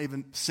 when you don't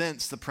even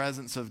sense the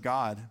presence of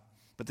God,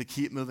 but to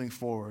keep moving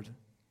forward.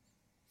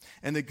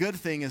 And the good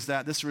thing is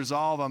that this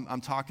resolve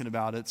I'm talking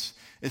about, it's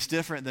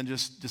different than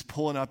just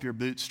pulling up your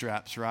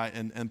bootstraps, right,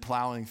 and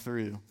plowing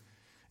through.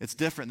 It's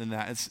different than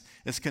that.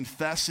 It's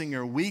confessing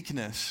your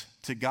weakness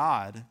to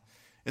God.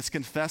 It's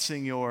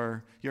confessing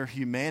your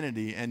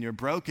humanity and your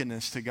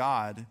brokenness to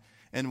God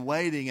and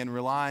waiting and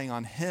relying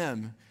on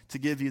Him to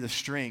give you the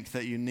strength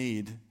that you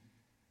need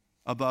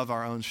above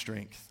our own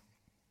strength.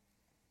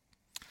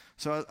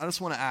 So I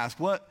just want to ask,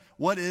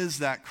 what is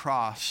that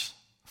cross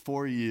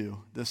for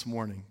you this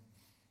morning?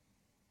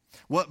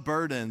 What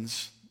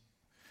burdens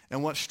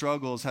and what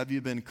struggles have you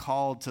been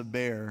called to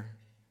bear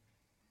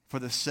for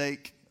the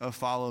sake of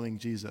following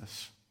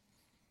Jesus?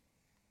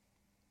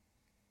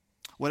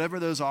 Whatever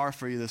those are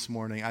for you this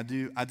morning, I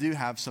do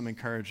have some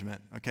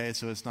encouragement, okay?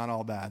 So it's not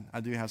all bad.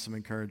 I do have some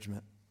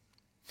encouragement.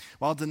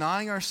 While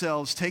denying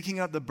ourselves, taking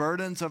up the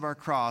burdens of our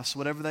cross,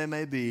 whatever they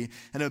may be,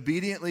 and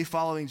obediently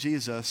following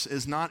Jesus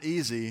is not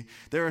easy,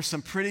 there are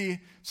some pretty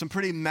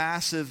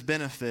massive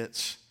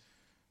benefits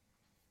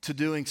to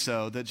doing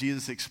so that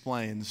Jesus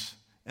explains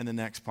in the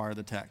next part of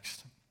the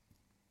text.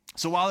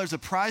 So while there's a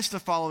price to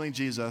following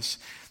Jesus,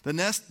 the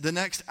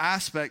next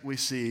aspect we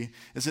see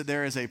is that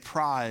there is a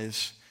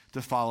prize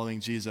to following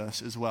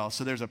Jesus as well.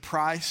 So there's a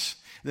price,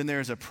 then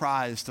there's a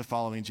prize to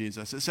following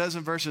Jesus. It says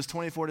in verses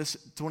 24 to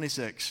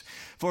 26,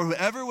 "For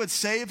whoever would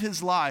save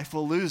his life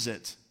will lose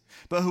it,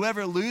 but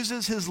whoever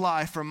loses his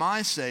life for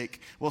my sake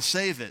will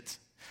save it.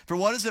 For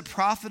what does it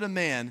profit a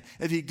man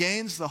if he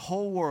gains the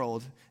whole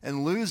world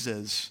and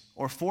loses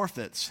or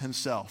forfeits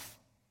himself?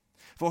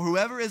 For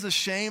whoever is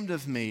ashamed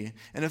of me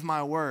and of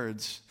my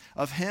words,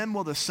 of him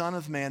will the Son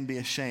of Man be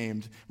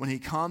ashamed when he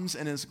comes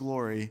in his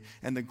glory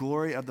and the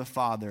glory of the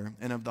Father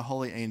and of the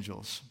holy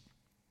angels."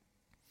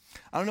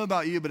 I don't know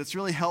about you, but it's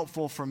really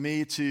helpful for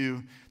me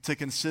to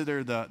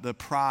consider the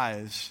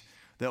prize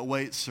that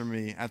waits for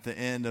me at the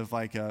end of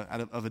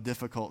of a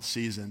difficult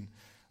season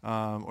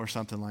or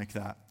something like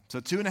that. So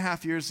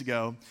 2.5 years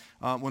ago,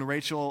 when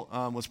Rachel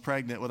was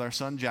pregnant with our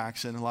son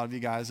Jackson, a lot of you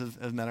guys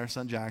have met our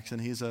son Jackson.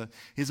 He's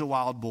a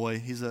wild boy.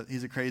 He's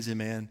a crazy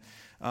man.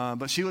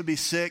 But she would be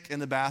sick in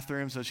the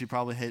bathroom, so she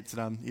probably hates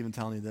that I'm even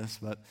telling you this,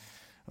 but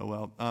oh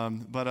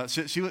well.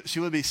 She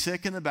would be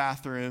sick in the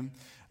bathroom,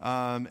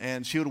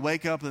 and she would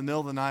wake up in the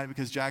middle of the night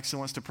because Jackson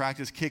wants to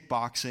practice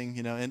kickboxing,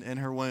 in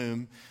her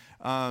womb.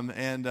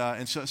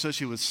 So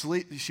she would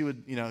sleep. She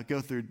would, go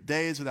through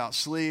days without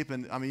sleep,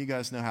 and I mean, you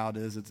guys know how it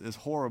is. It's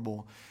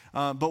horrible.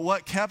 But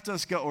what kept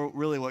us or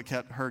really what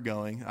kept her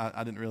going?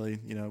 I didn't really,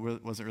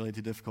 it wasn't really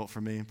too difficult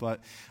for me.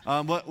 But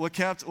what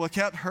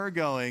kept her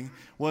going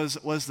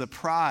was the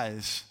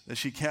prize that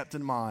she kept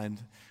in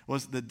mind.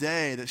 Was the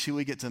day that she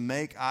would get to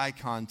make eye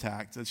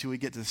contact, that she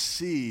would get to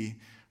see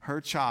her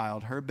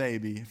child, her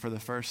baby, for the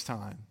first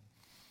time.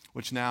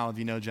 Which now, if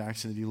you know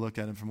Jackson, if you look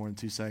at him for more than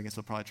 2 seconds,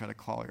 he'll probably try to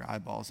claw your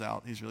eyeballs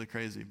out. He's really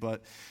crazy.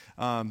 But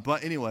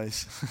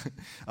anyways,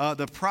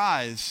 the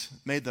prize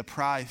made the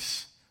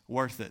price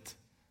worth it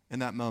in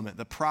that moment.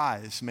 The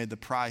prize made the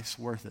price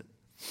worth it.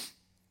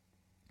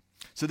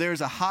 So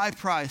there's a high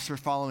price for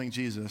following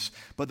Jesus,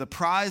 but the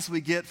prize we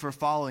get for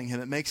following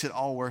him, it makes it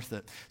all worth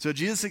it. So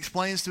Jesus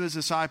explains to his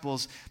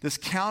disciples this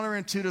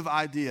counterintuitive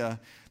idea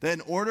that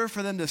in order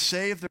for them to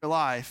save their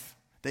life,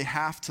 they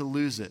have to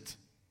lose it.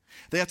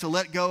 They have to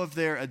let go of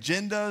their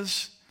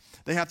agendas.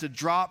 They have to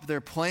drop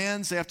their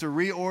plans. They have to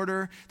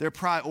reorder their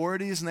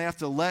priorities, and they have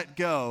to let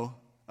go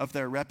of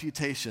their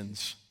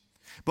reputations.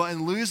 But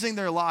in losing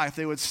their life,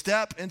 they would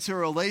step into a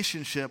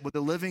relationship with the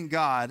living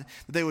God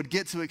that they would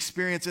get to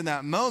experience in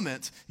that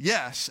moment,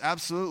 yes,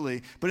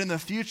 absolutely, but in the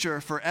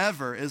future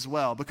forever as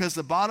well. Because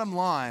the bottom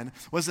line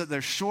was that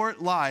their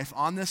short life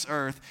on this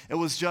earth, it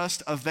was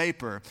just a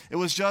vapor. It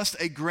was just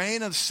a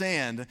grain of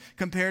sand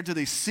compared to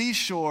the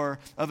seashore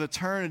of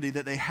eternity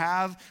that they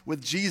have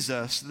with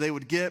Jesus that they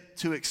would get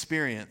to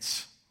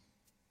experience.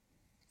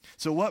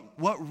 So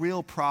what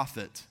real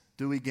profit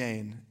do we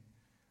gain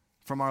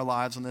from our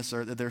lives on this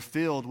earth, that they're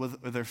filled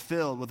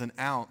with an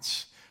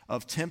ounce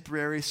of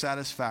temporary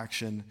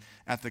satisfaction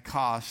at the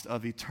cost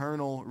of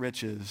eternal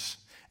riches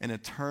and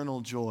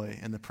eternal joy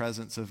in the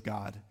presence of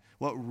God?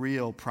 What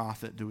real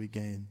profit do we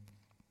gain?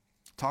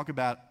 Talk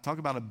about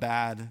a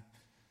bad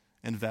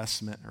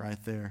investment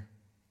right there.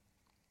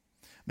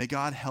 May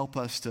God help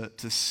us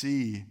to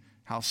see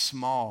how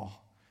small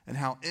and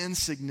how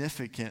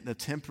insignificant the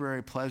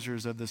temporary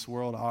pleasures of this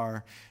world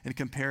are in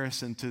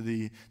comparison to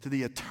the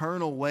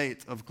eternal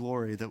weight of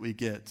glory that we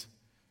get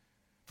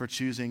for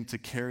choosing to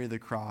carry the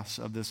cross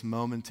of this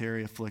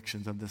momentary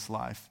afflictions of this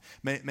life.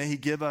 May he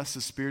give us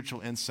the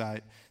spiritual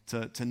insight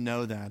to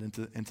know that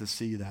and to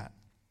see that.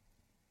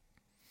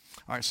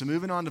 All right, so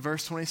moving on to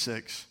verse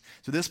 26.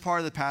 So this part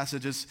of the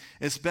passage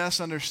is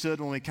best understood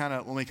when we kind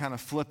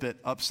of flip it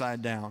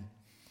upside down.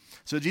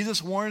 So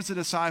Jesus warns the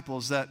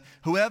disciples that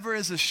whoever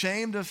is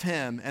ashamed of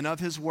him and of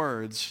his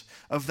words,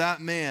 of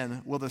that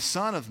man will the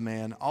Son of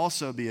Man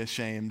also be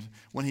ashamed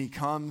when he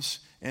comes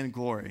in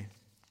glory.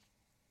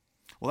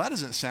 Well, that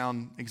doesn't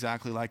sound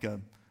exactly like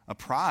a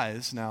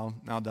prize now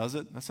does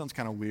it? That sounds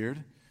kind of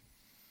weird.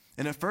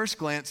 And at first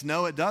glance,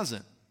 no, it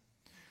doesn't.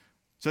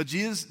 So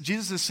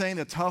Jesus is saying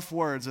the tough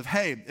words of,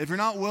 hey, if you're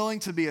not willing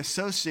to be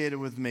associated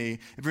with me,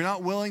 if you're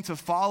not willing to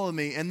follow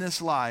me in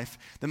this life,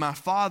 then my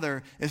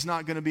Father is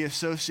not going to be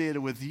associated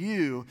with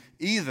you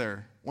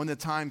either when the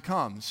time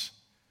comes.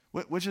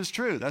 Which is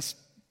true.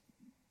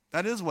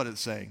 That is what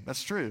it's saying.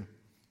 That's true.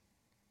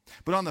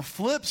 But on the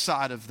flip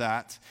side of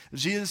that,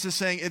 Jesus is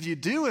saying, if you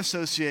do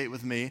associate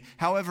with me,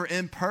 however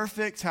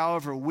imperfect,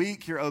 however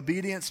weak your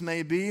obedience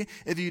may be,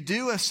 if you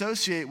do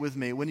associate with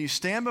me, when you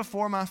stand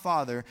before my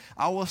Father,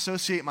 I will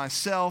associate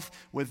myself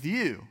with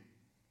you.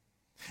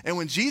 And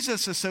when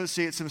Jesus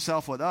associates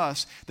himself with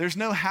us, there's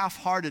no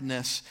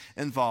half-heartedness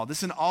involved.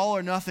 It's an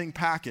all-or-nothing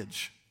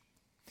package.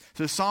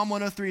 So Psalm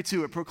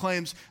 103:2, it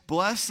proclaims,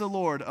 bless the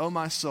Lord, O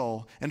my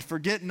soul, and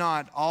forget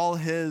not all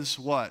his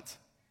what?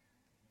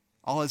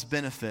 All his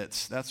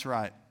benefits. That's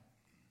right.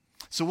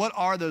 So what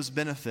are those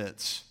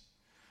benefits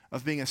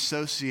of being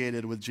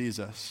associated with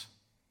Jesus?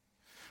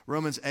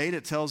 Romans 8,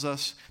 it tells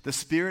us the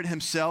Spirit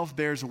himself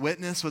bears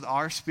witness with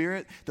our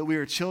spirit that we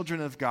are children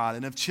of God,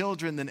 and if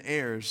children, then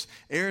heirs,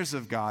 heirs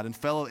of God, and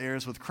fellow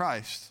heirs with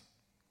Christ.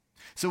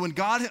 So when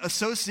God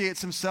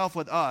associates himself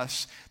with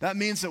us, that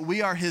means that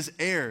we are his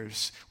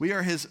heirs. We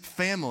are his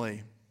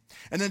family.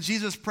 And then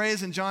Jesus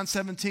prays in John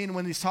 17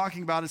 when he's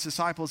talking about his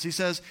disciples. He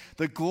says,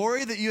 the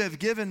glory that you have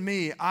given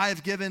me, I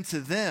have given to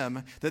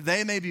them, that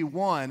they may be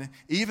one,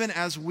 even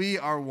as we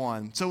are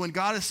one. So when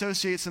God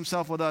associates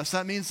himself with us,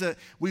 that means that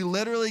we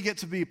literally get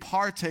to be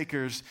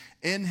partakers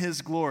in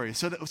his glory.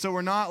 So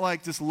we're not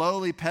like just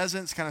lowly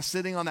peasants kind of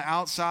sitting on the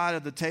outside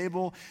of the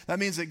table. That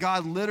means that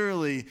God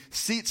literally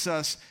seats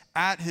us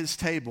at his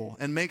table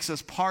and makes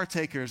us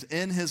partakers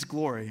in his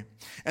glory.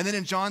 And then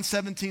in John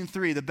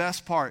 17:3, the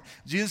best part,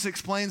 Jesus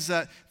explains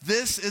that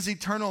this is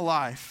eternal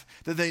life,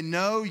 that they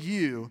know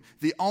you,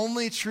 the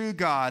only true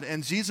God,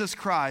 and Jesus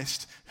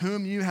Christ,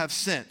 whom you have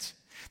sent.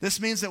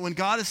 This means that when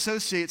God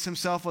associates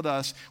himself with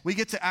us, we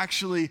get to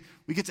actually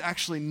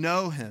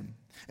know him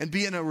and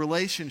be in a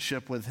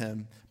relationship with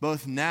him,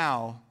 both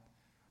now,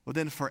 but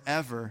then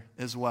forever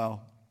as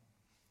well.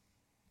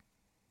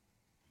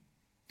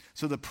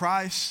 So the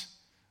price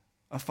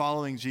of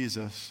following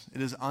Jesus,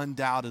 it is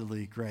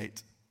undoubtedly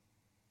great.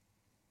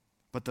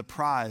 But the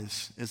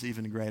prize is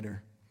even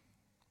greater.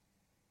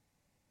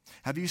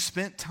 Have you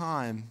spent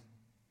time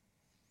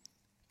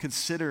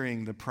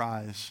considering the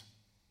prize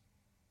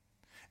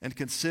and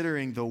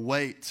considering the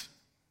weight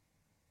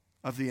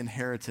of the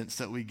inheritance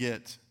that we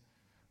get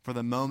for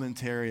the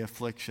momentary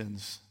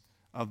afflictions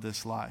of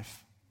this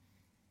life?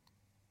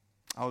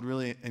 I would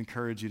really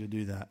encourage you to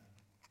do that.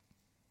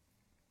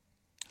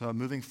 So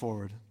moving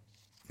forward,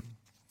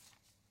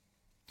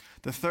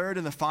 the third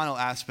and the final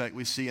aspect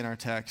we see in our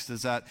text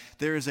is that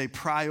there is a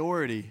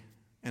priority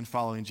in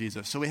following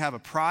Jesus. So we have a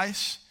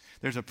price,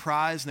 there's a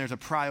prize, and there's a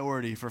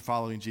priority for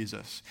following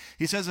Jesus.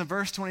 He says in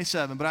verse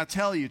 27, but I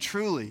tell you,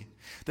 truly,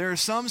 there are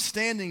some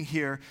standing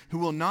here who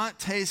will not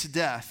taste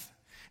death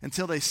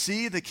until they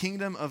see the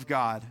kingdom of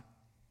God.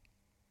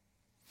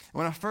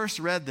 When I first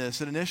read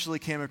this, it initially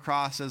came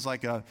across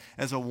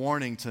as a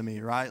warning to me,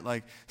 right?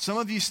 Like, some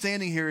of you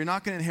standing here, you're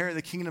not going to inherit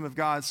the kingdom of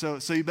God, so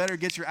you better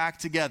get your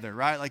act together,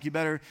 right? Like, you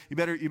better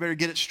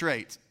get it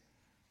straight.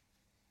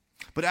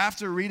 But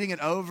after reading it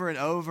over and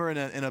over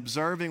and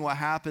observing what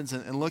happens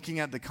and looking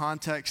at the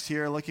context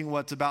here, looking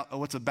what's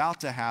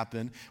about to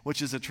happen,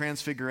 which is a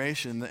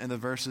transfiguration in the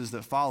verses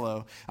that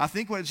follow, I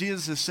think what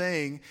Jesus is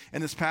saying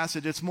in this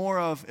passage, it's more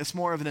of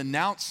an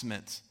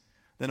announcement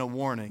than a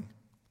warning.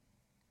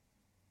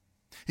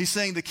 He's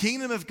saying the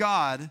kingdom of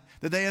God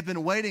that they have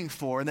been waiting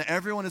for and that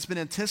everyone has been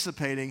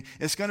anticipating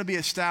is going to be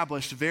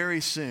established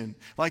very soon.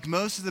 Like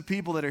most of the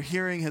people that are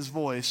hearing his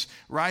voice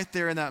right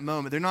there in that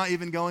moment, they're not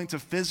even going to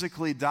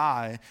physically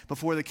die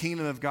before the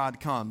kingdom of God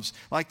comes.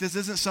 Like, this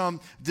isn't some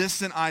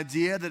distant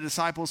idea that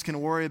disciples can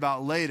worry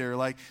about later.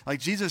 Like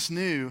Jesus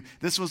knew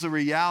this was a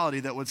reality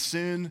that would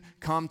soon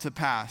come to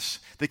pass.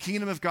 The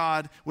kingdom of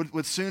God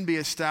would soon be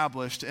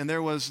established, and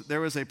there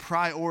was a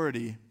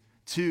priority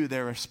to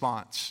their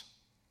response.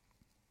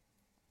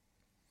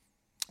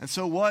 And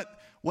so what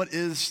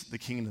is the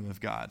kingdom of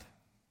God?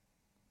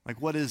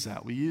 Like, what is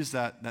that? We use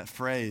that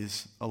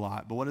phrase a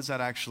lot, but what does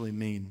that actually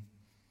mean?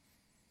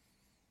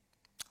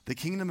 The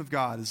kingdom of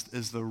God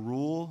is the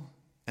rule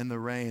and the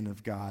reign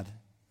of God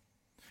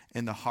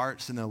in the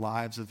hearts and the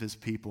lives of his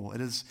people.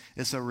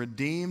 It's a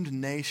redeemed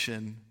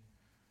nation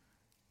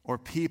or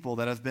people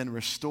that have been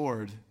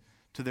restored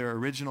to their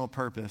original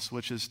purpose,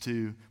 which is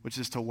to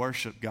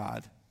worship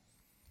God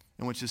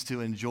and which is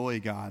to enjoy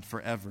God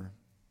forever.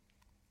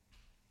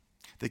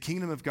 The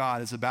kingdom of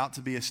God is about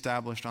to be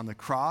established on the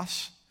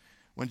cross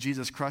when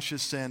Jesus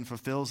crushes sin,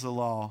 fulfills the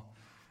law,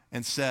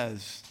 and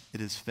says, it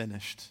is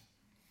finished.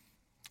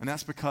 And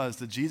that's because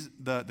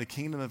the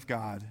kingdom of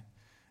God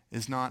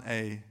is not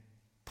a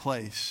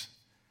place,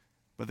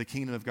 but the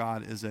kingdom of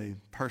God is a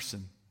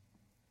person.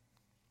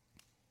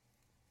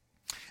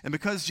 And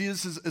because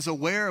Jesus is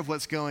aware of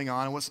what's going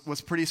on and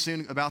what's pretty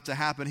soon about to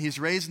happen, he's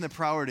raising the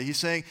priority. He's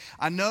saying,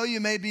 I know you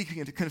may be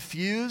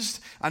confused.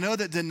 I know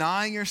that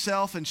denying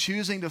yourself and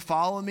choosing to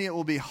follow me, it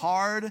will be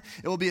hard.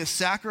 It will be a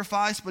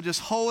sacrifice, but just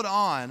hold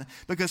on,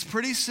 because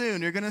pretty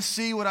soon you're going to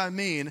see what I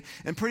mean.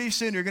 And pretty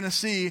soon you're going to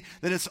see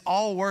that it's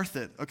all worth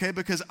it, okay?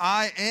 Because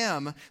I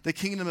am the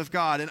kingdom of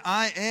God, and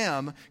I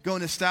am going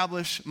to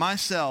establish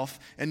myself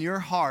in your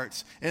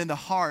hearts and in the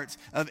hearts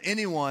of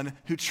anyone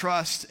who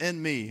trusts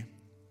in me.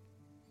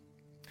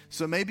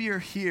 So maybe you're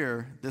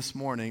here this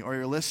morning, or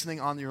you're listening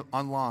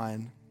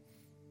online,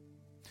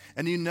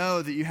 and you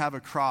know that you have a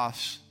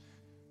cross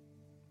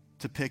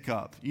to pick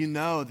up. You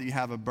know that you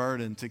have a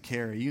burden to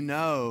carry. You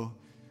know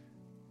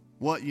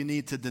what you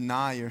need to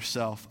deny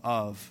yourself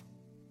of.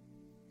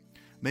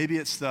 Maybe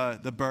it's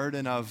the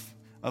burden of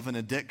an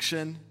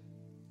addiction.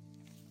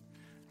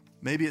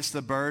 Maybe it's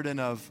the burden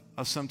of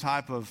some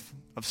type of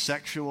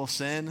sexual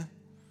sin.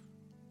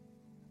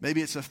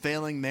 Maybe it's a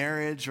failing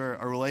marriage or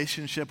a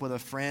relationship with a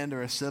friend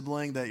or a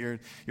sibling that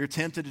you're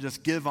tempted to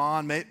just give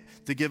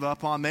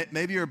up on.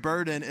 Maybe your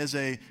burden is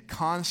a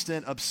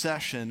constant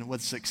obsession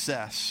with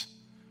success.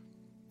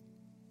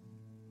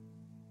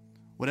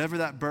 Whatever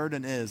that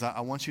burden is,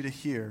 I want you to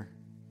hear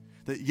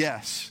that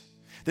yes,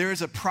 there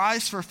is a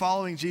price for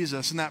following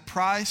Jesus, and that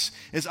price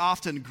is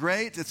often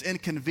great, it's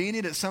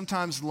inconvenient, it's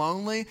sometimes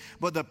lonely,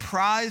 but the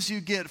prize you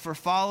get for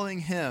following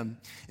him,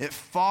 it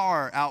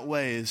far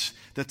outweighs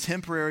the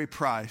temporary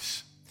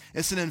price.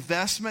 It's an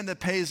investment that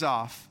pays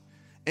off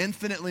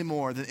infinitely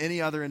more than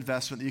any other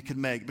investment that you could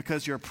make,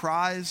 because your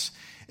prize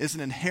is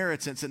an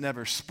inheritance that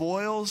never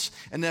spoils,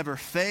 it never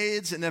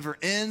fades, it never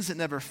ends, it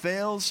never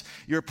fails.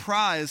 Your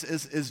prize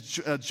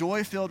is a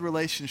joy-filled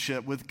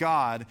relationship with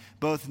God,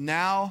 both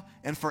now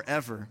and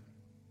forever.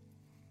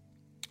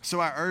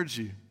 So I urge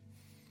you,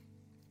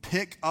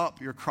 pick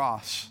up your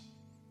cross.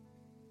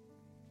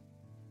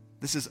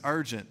 This is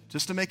urgent.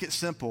 Just to make it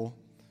simple,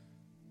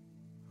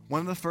 one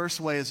of the first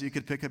ways you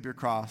could pick up your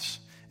cross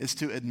is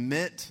to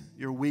admit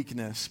your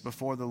weakness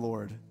before the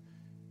Lord,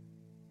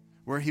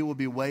 where he will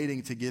be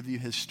waiting to give you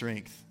his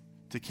strength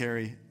to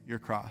carry your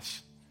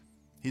cross.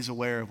 He's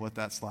aware of what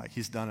that's like.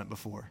 He's done it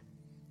before.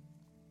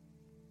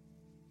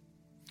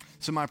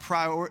 So my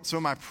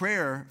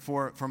prayer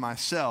for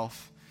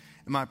myself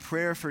and my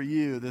prayer for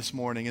you this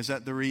morning is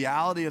that the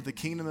reality of the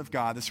kingdom of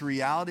God, this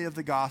reality of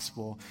the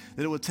gospel,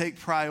 that it would take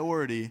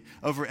priority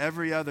over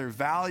every other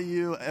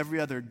value, every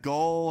other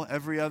goal,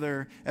 every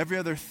other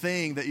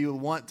thing that you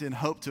want and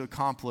hope to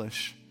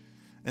accomplish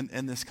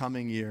in this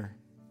coming year.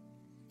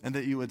 And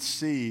that you would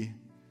see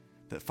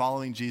that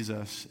following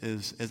Jesus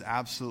is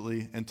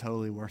absolutely and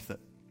totally worth it.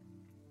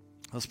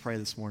 Let's pray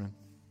this morning.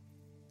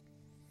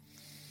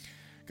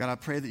 God, I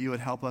pray that you would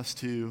help us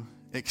to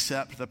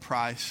accept the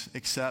price,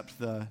 accept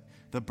the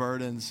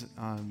burdens,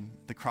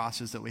 the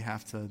crosses that we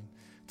have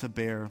to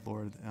bear,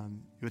 Lord. You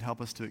would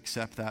help us to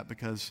accept that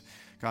because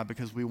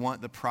we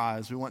want the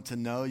prize. We want to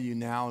know you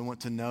now and want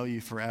to know you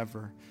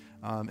forever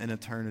in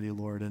eternity,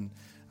 Lord. And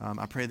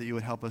I pray that you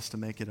would help us to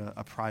make it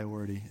a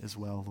priority as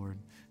well, Lord.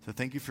 So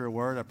thank you for your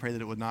word. I pray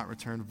that it would not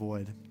return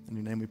void. In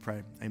your name we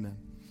pray. Amen.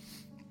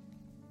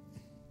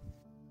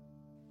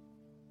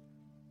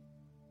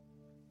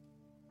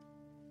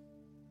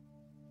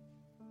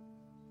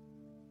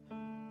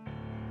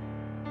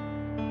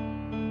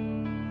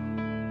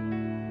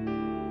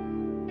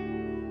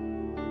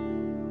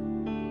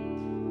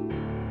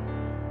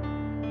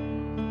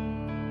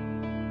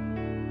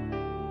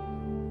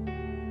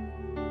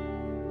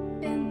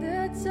 In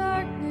the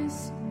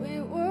darkness, we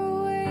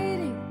were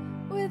waiting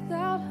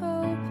without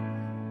hope,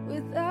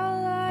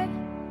 without light,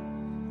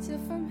 till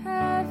from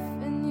heaven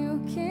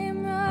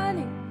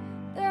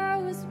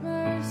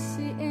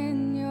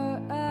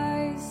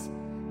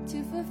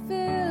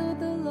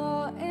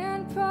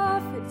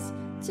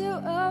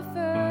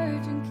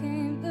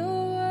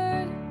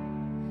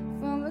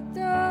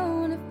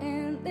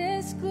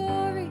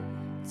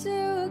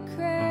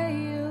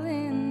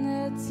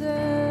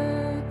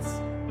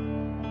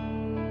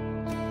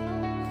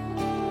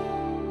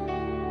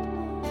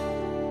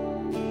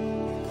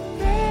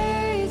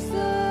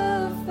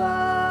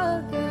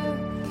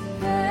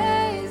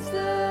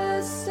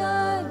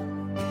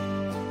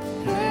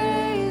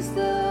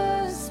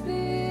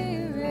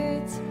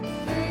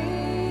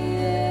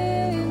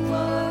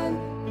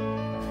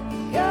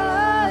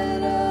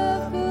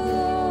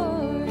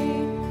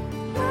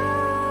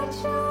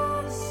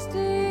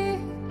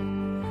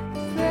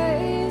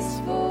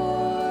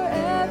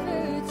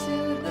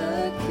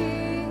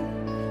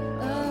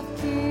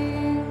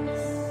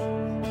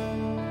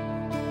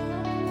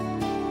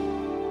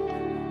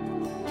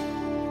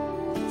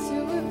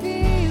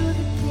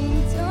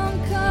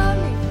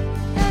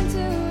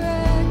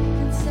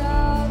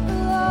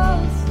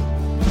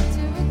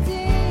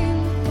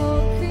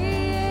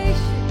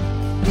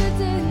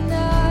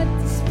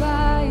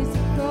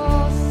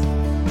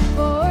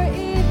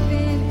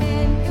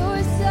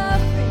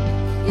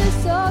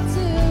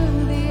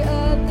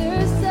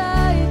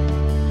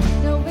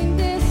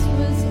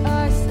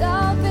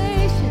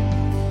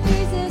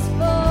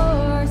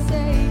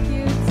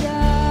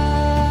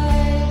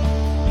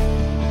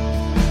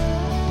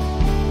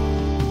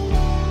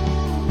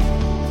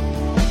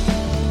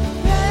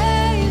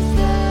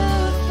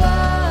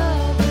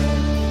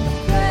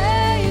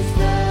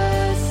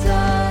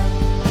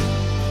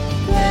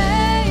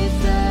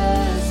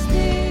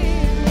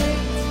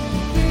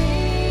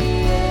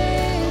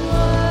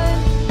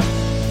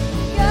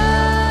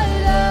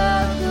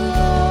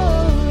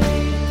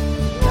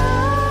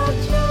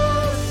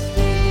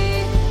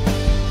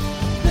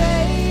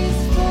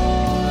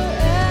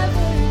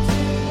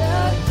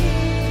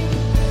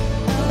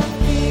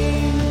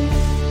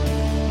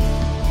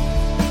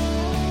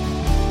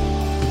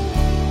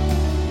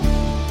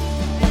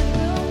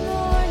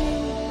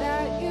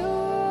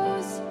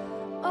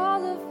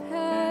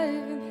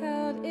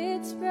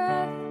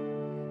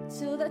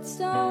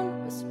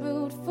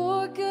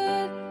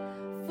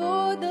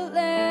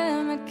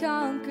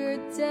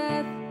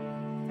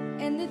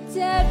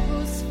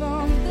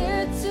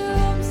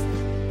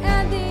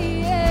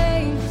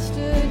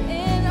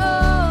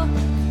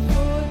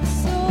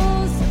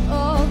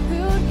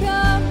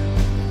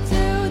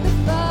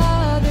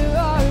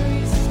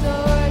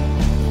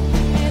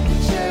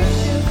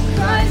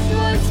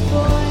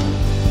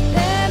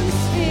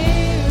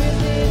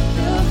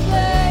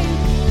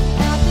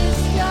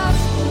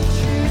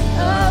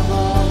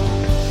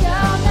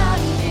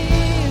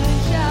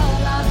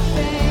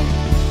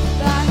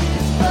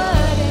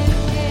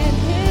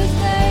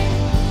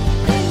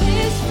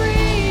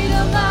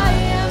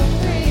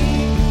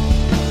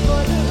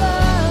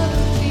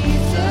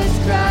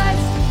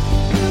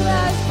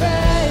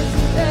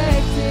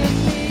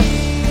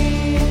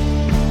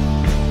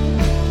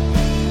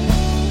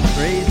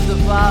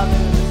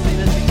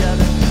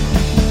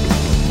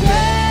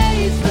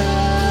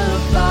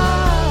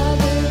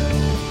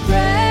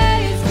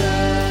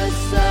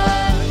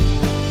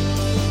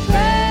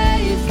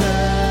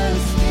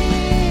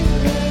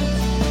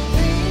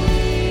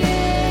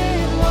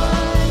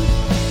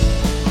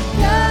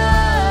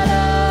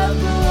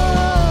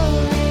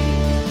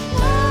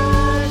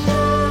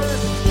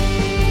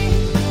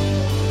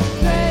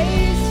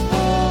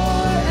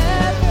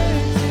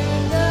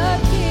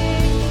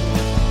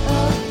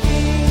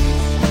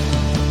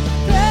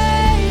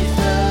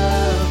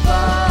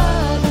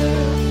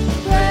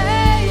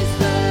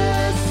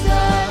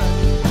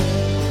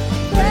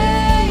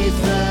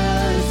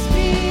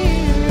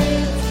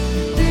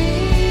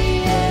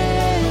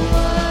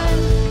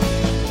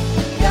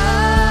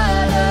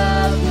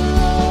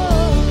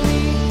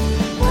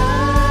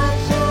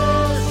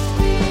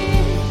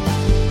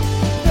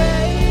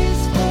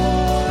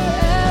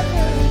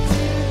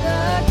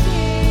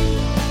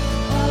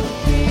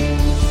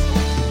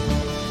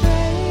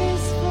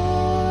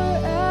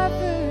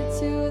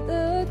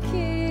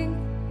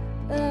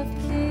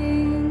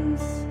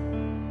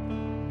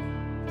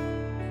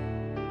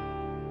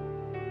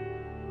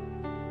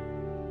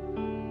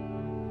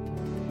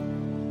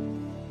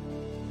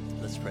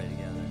Let's pray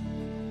together.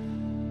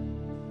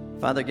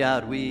 Father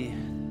God, we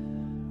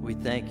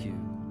thank you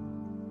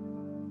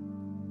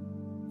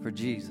for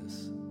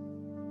Jesus.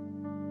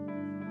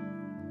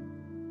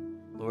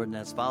 Lord, and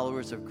as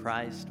followers of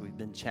Christ, we've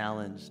been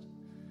challenged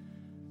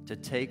to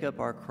take up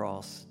our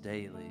cross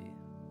daily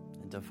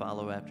and to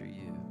follow after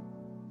you,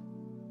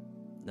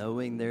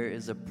 knowing there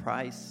is a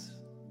price,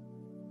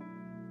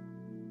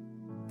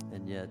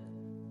 and yet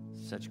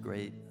such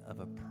great of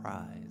a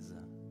prize.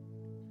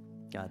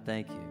 God,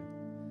 thank you.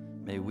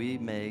 May we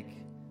make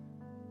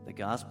the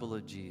gospel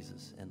of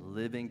Jesus and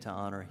living to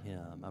honor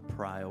him a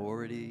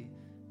priority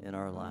in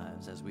our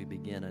lives as we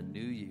begin a new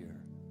year.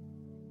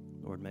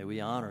 Lord, may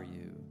we honor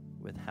you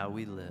with how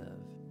we live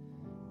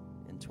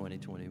in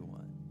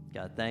 2021.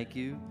 God, thank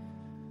you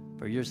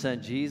for your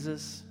son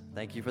Jesus.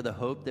 Thank you for the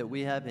hope that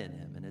we have in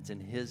him, and it's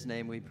in his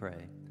name we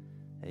pray.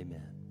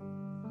 Amen.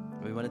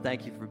 We want to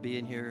thank you for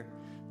being here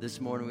this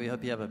morning. We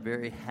hope you have a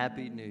very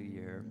happy new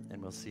year,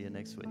 and we'll see you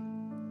next week.